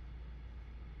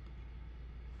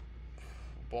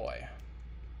 Boy.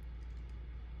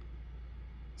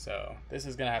 So this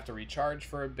is going to have to recharge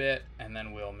for a bit, and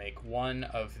then we'll make one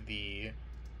of the...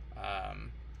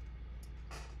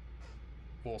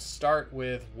 we'll start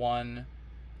with one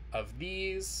of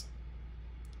these.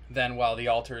 Then while the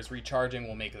altar is recharging,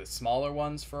 we'll make the smaller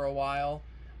ones for a while.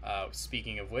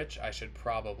 Speaking of which, I should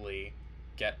probably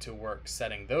get to work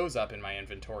setting those up in my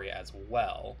inventory as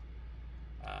well.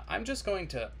 I'm just going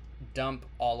to dump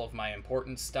all of my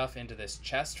important stuff into this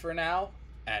chest for now,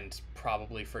 and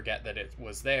probably forget that it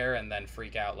was there and then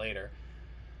freak out later.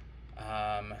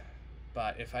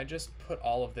 But if I just put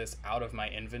all of this out of my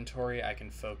inventory, I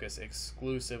can focus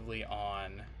exclusively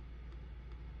on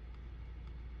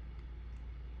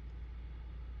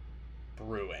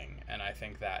brewing, and I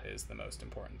think that is the most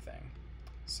important thing.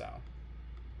 So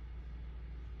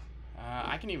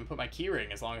I can even put my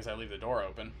keyring as long as I leave the door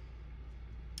open.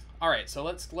 Alright, so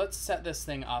let's set this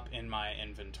thing up in my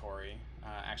inventory.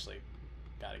 Actually,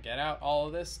 gotta get out all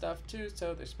of this stuff too,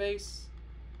 so there's space.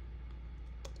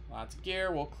 Lots of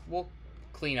gear. We'll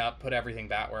clean up, put everything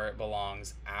back where it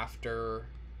belongs after,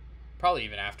 probably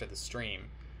even after the stream.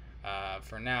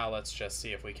 For now, let's just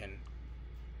see if we can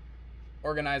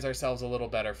organize ourselves a little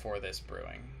better for this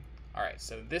brewing. Alright,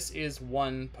 so this is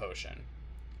one potion.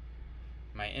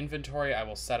 My inventory, I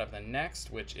will set up the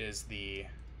next, which is the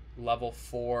level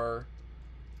 4.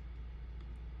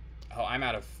 Oh, I'm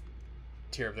out of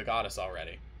Tear of the Goddess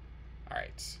already.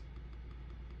 Alright.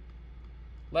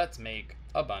 Let's make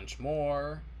a bunch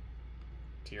more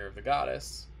Tear of the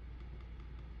Goddess,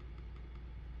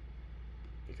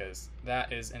 because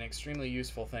that is an extremely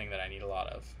useful thing that I need a lot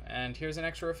of. And here's an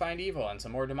extra Refined Evil and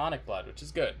some more Demonic Blood, which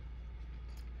is good.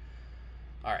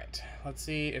 Alright, let's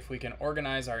see if we can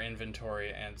organize our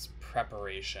inventory and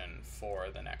preparation for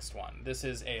the next one. This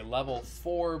is a level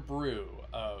 4 brew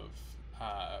of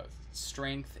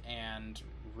strength and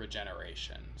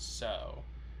regeneration. So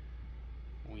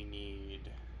we need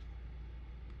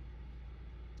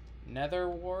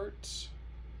Netherwort,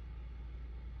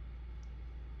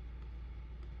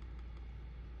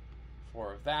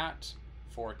 4 of that,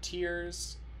 4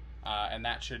 tears, and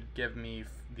that should give me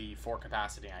the 4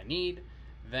 capacity I need.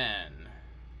 Then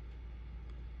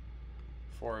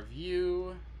 4 of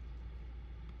you,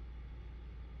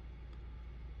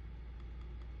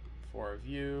 4 of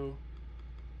you.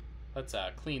 Let's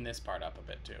clean this part up a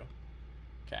bit too.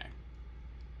 Okay.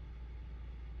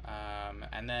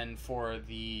 And then for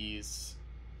these,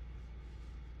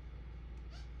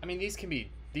 I mean, these can be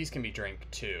drink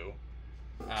too.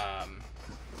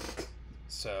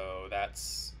 So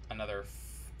that's another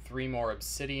 3 more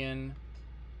obsidian.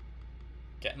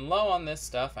 Getting low on this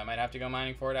stuff. I might have to go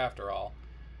mining for it after all.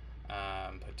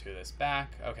 Put 2 of this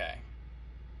back. Okay.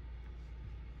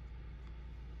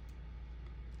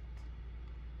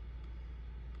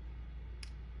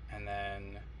 And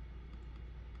then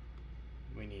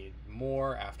we need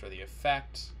more after the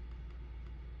effect.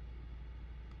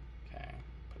 Okay,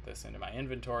 put this into my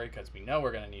inventory because we know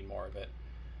we're going to need more of it.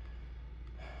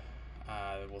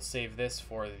 We'll save this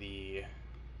for the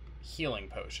healing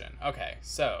potion. Okay,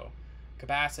 so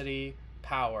capacity,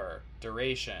 power,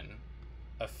 duration,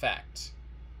 effect,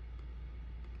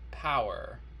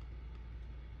 power,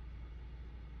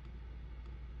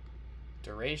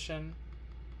 duration,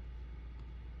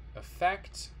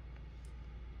 effect,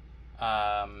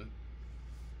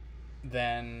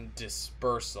 then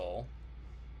dispersal.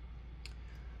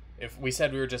 If we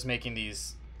said we were just making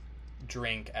these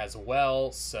drink as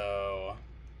well, so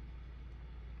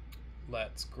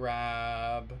let's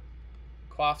grab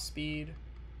quaff speed,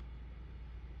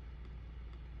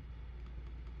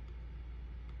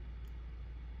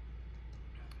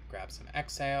 grab some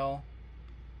exhale,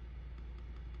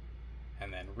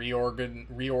 and then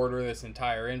reorder this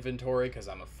entire inventory because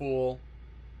I'm a fool.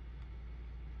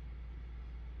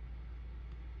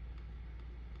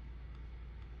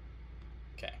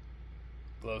 Okay,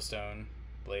 glowstone,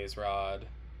 blaze rod.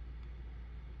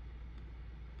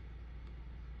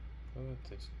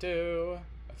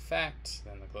 Effect,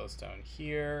 then the glowstone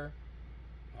here,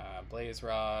 blaze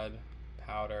rod,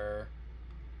 powder.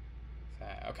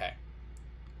 Okay.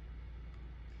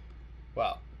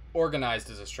 Well, organized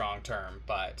is a strong term,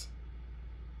 but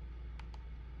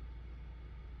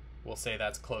we'll say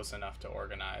that's close enough to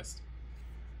organized.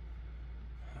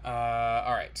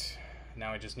 Alright,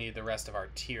 now we just need the rest of our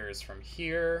tiers from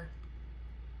here.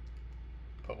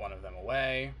 Put one of them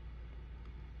away.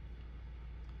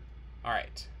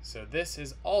 Alright, so this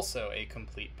is also a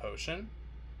complete potion.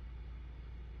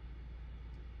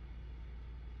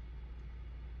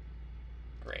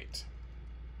 Great.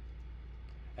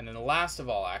 And then the last of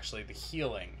all, actually, the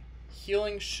healing.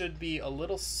 Healing should be a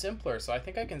little simpler, so I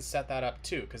think I can set that up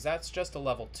too, because that's just a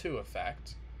level 2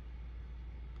 effect.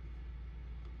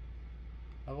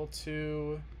 Level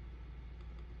 2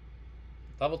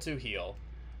 heal.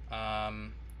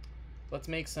 Let's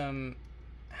make some.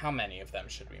 How many of them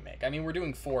should we make? I mean, we're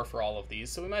doing 4 for all of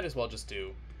these, so we might as well just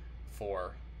do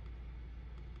 4.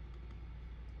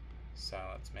 So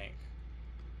let's make,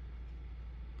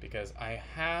 because I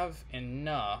have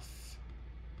enough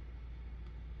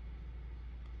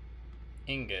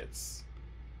ingots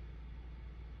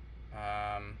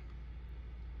to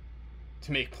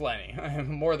make plenty.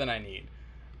 More than I need.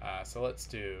 So let's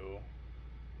do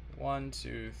 1,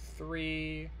 2,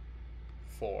 3,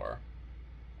 4.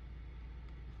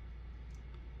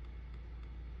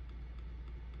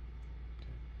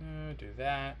 Do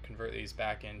that. Convert these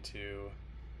back into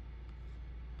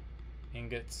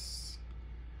ingots.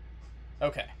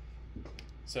 Okay.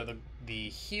 So the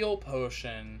heal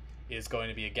potion is going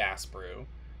to be a gas brew.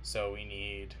 So we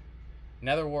need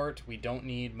Netherwort. We don't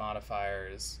need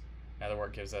modifiers.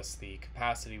 Netherwort gives us the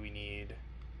capacity we need.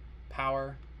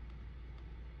 Power.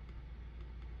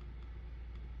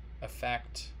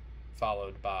 Effect.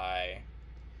 Followed by,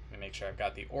 let me make sure I've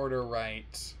got the order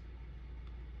right.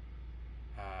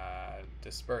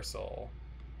 dispersal.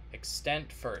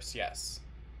 Extent first, yes.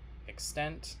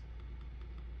 Extent.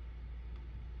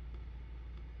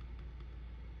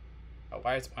 Oh,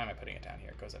 why am I putting it down here?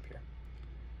 It goes up here.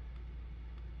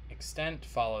 Extent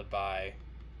followed by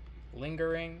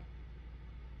lingering,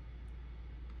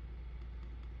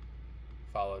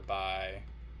 followed by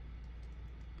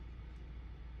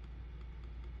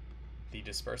the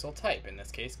dispersal type, in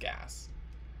this case gas.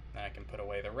 Then I can put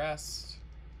away the rest,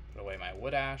 put away my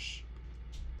wood ash,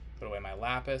 put away my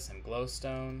lapis and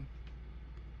glowstone.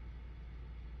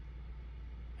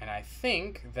 And I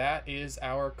think that is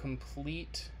our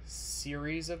complete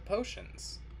series of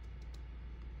potions.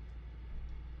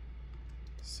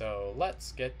 So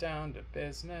let's get down to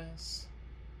business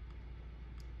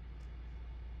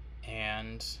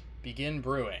and begin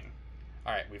brewing.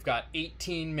 All right, we've got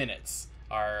 18 minutes.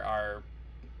 Our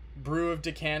brew of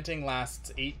decanting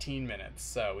lasts 18 minutes,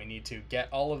 so we need to get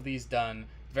all of these done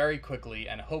very quickly,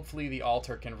 and hopefully the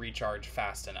altar can recharge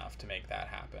fast enough to make that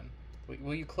happen.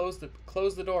 Will you close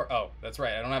the door? Oh, that's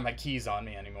right. I don't have my keys on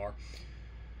me anymore.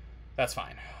 That's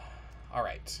fine. All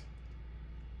right.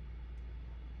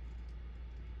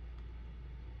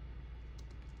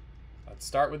 Let's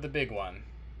start with the big one.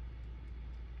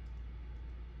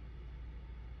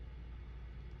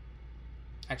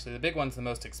 Actually, the big one's the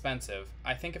most expensive.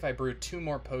 I think if I brew 2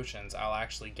 more potions, I'll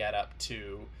actually get up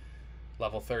to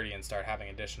level 30 and start having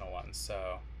additional ones.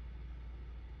 So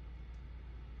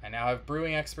I now have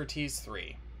brewing expertise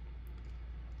 3.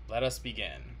 Let us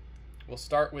begin. We'll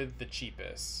start with the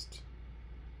cheapest.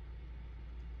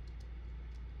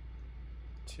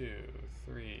 2,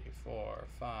 3, 4,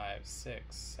 5, 6,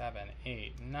 7,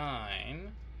 8,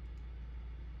 9.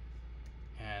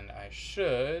 And I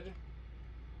should...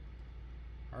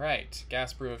 Alright,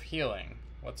 gas brew of healing.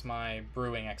 What's my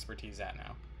brewing expertise at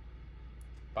now?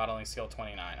 Bottling skill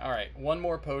 29. Alright, 1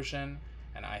 more potion,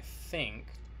 and I think...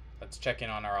 Let's check in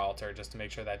on our altar just to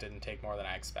make sure that didn't take more than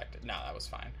I expected. No, that was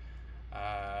fine.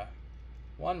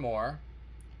 1 more.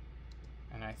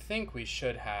 And I think we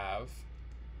should have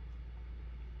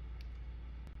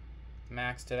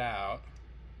maxed it out.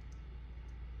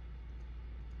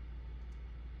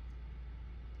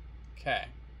 Okay.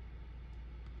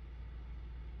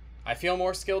 I feel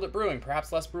more skilled at brewing.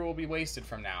 Perhaps less brew will be wasted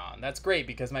from now on. That's great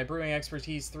because my brewing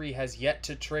expertise 3 has yet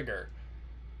to trigger.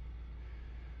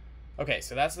 Okay,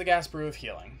 so that's the gas brew of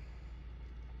healing.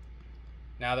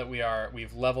 Now that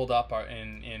we've leveled up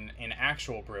in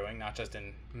actual brewing, not just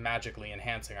in magically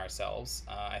enhancing ourselves,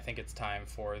 I think it's time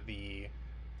for the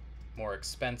more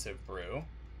expensive brew,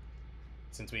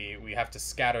 since we have to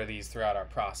scatter these throughout our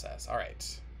process. All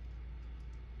right.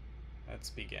 Let's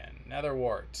begin.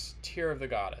 Netherwort, Tear of the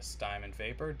Goddess, Diamond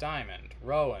Vapor, Diamond,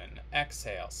 Rowan,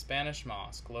 Exhale, Spanish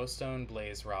Moss, Glowstone,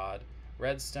 Blaze Rod,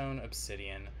 Redstone,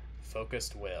 Obsidian,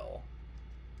 Focused Will.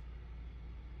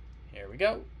 Here we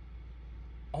go.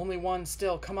 Only 1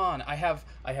 still. Come on. I have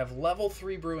level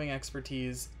 3 brewing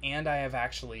expertise, and I'm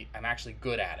actually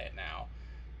good at it now.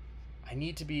 I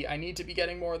need to be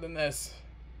getting more than this.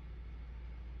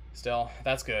 Still,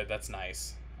 that's good. That's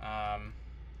nice.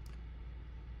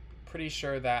 Pretty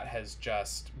sure that has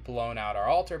just blown out our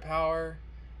altar power.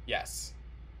 Yes.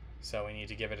 So we need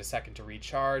to give it a second to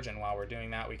recharge, and while we're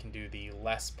doing that, we can do the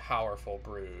less powerful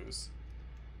brews.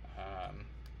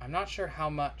 I'm not sure how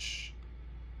much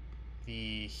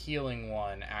the healing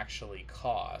one actually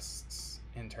costs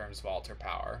in terms of altar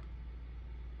power.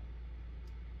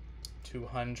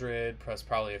 200 plus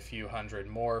probably a few hundred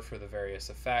more for the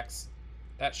various effects.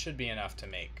 That should be enough to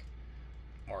make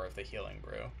more of the healing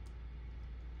brew.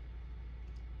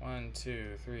 1, 2,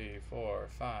 3, 4,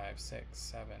 5, 6,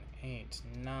 7, 8,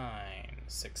 9.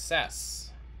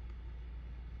 Success.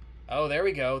 Oh, there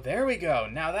we go. There we go.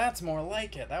 Now that's more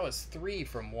like it. That was 3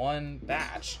 from 1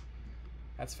 batch.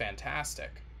 That's fantastic.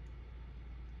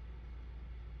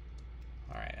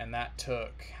 Alright, and that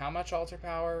took how much altar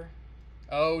power?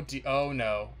 Oh, oh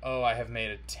no. Oh, I have made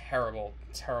a terrible,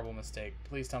 terrible mistake.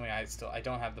 Please tell me I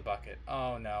don't have the bucket.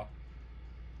 Oh no.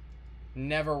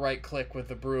 Never right-click with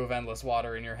the brew of endless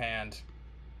water in your hand.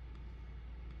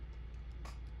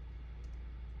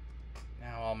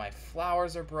 Now all my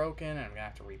flowers are broken, and I'm going to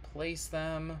have to replace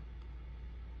them.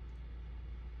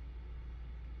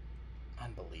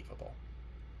 Unbelievable.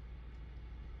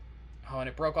 Oh, and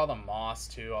it broke all the moss,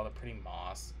 too. All the pretty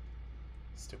moss.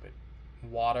 Stupid.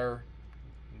 Water.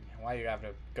 Why do you have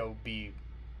to go be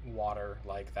water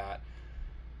like that?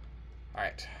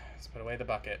 Alright, let's put away the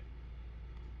bucket.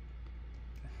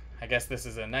 I guess this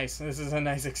is a nice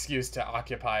excuse to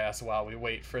occupy us while we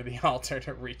wait for the altar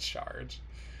to recharge.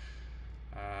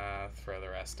 Throw the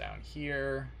rest down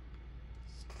here.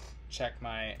 check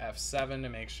my F7 to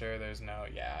make sure there's no...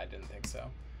 Yeah, I didn't think so.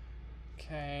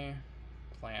 Okay.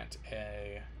 Plant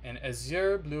an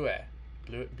azure bleuet.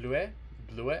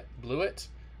 Bleuet?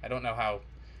 I don't know how...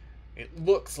 It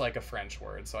looks like a French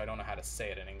word, so I don't know how to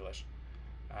say it in English.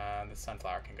 The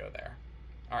sunflower can go there.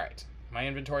 Alright. My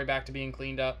inventory back to being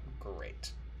cleaned up?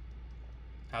 Great.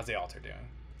 How's the altar doing?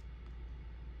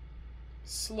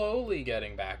 Slowly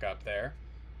getting back up there.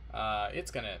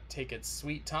 It's going to take its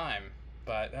sweet time,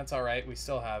 but that's alright. We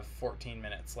still have 14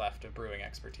 minutes left of brewing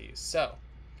expertise. So,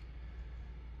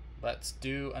 let's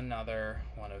do another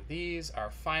one of these. Our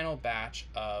final batch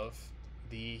of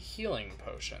the healing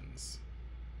potions.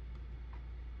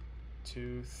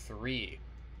 2, 3.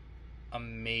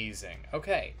 Amazing.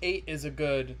 Okay, 8 is a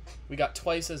good... We got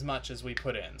twice as much as we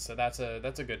put in, so that's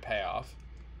a good payoff.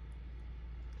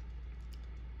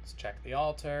 Let's check the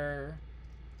altar.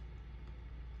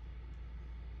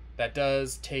 That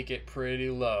does take it pretty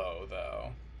low, though.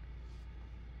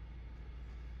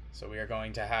 So we are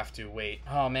going to have to wait.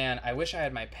 Oh man, I wish I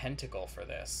had my pentacle for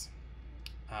this.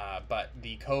 But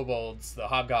the kobolds, the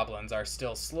hobgoblins, are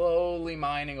still slowly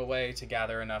mining away to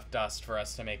gather enough dust for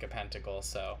us to make a pentacle,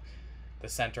 so the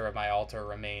center of my altar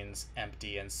remains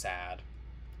empty and sad.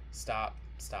 Stop.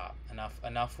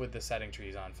 Enough with the setting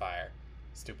trees on fire.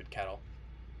 Stupid kettle.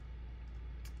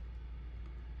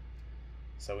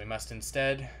 So we must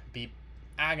instead be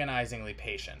agonizingly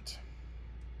patient.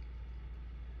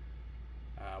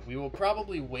 We will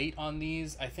probably wait on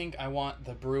these. I think I want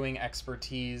the brewing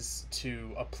expertise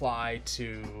to apply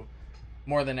to,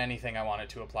 more than anything, I want it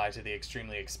to apply to the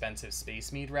extremely expensive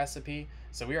space mead recipe.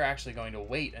 So we are actually going to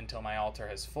wait until my altar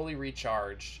has fully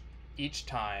recharged each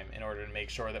time in order to make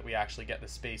sure that we actually get the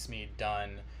space mead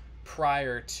done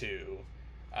prior to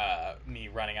me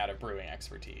running out of brewing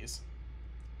expertise.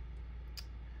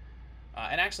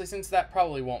 And actually, since that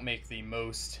probably won't make the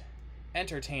most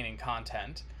entertaining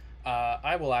content,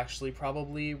 I will actually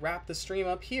probably wrap the stream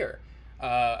up here.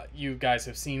 You guys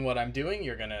have seen what I'm doing.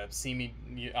 You're gonna see me.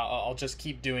 I'll just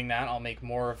keep doing that. I'll make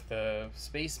more of the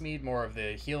space mead, more of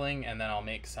the healing, and then I'll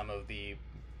make some of the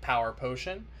power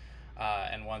potion.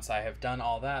 And once I have done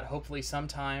all that, hopefully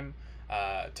sometime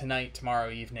tonight, tomorrow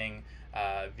evening,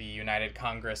 the United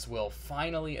Congress will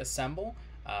finally assemble,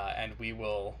 and we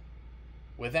will,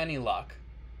 with any luck,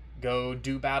 go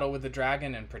do battle with the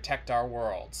dragon and protect our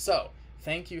world. So,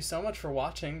 thank you so much for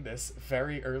watching this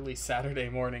very early Saturday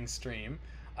morning stream.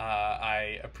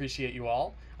 I appreciate you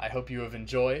all. I hope you have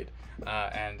enjoyed,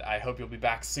 and I hope you'll be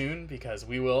back soon, because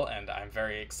we will, and I'm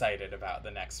very excited about the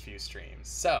next few streams.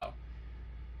 So,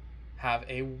 have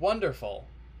a wonderful,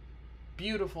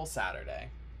 beautiful Saturday.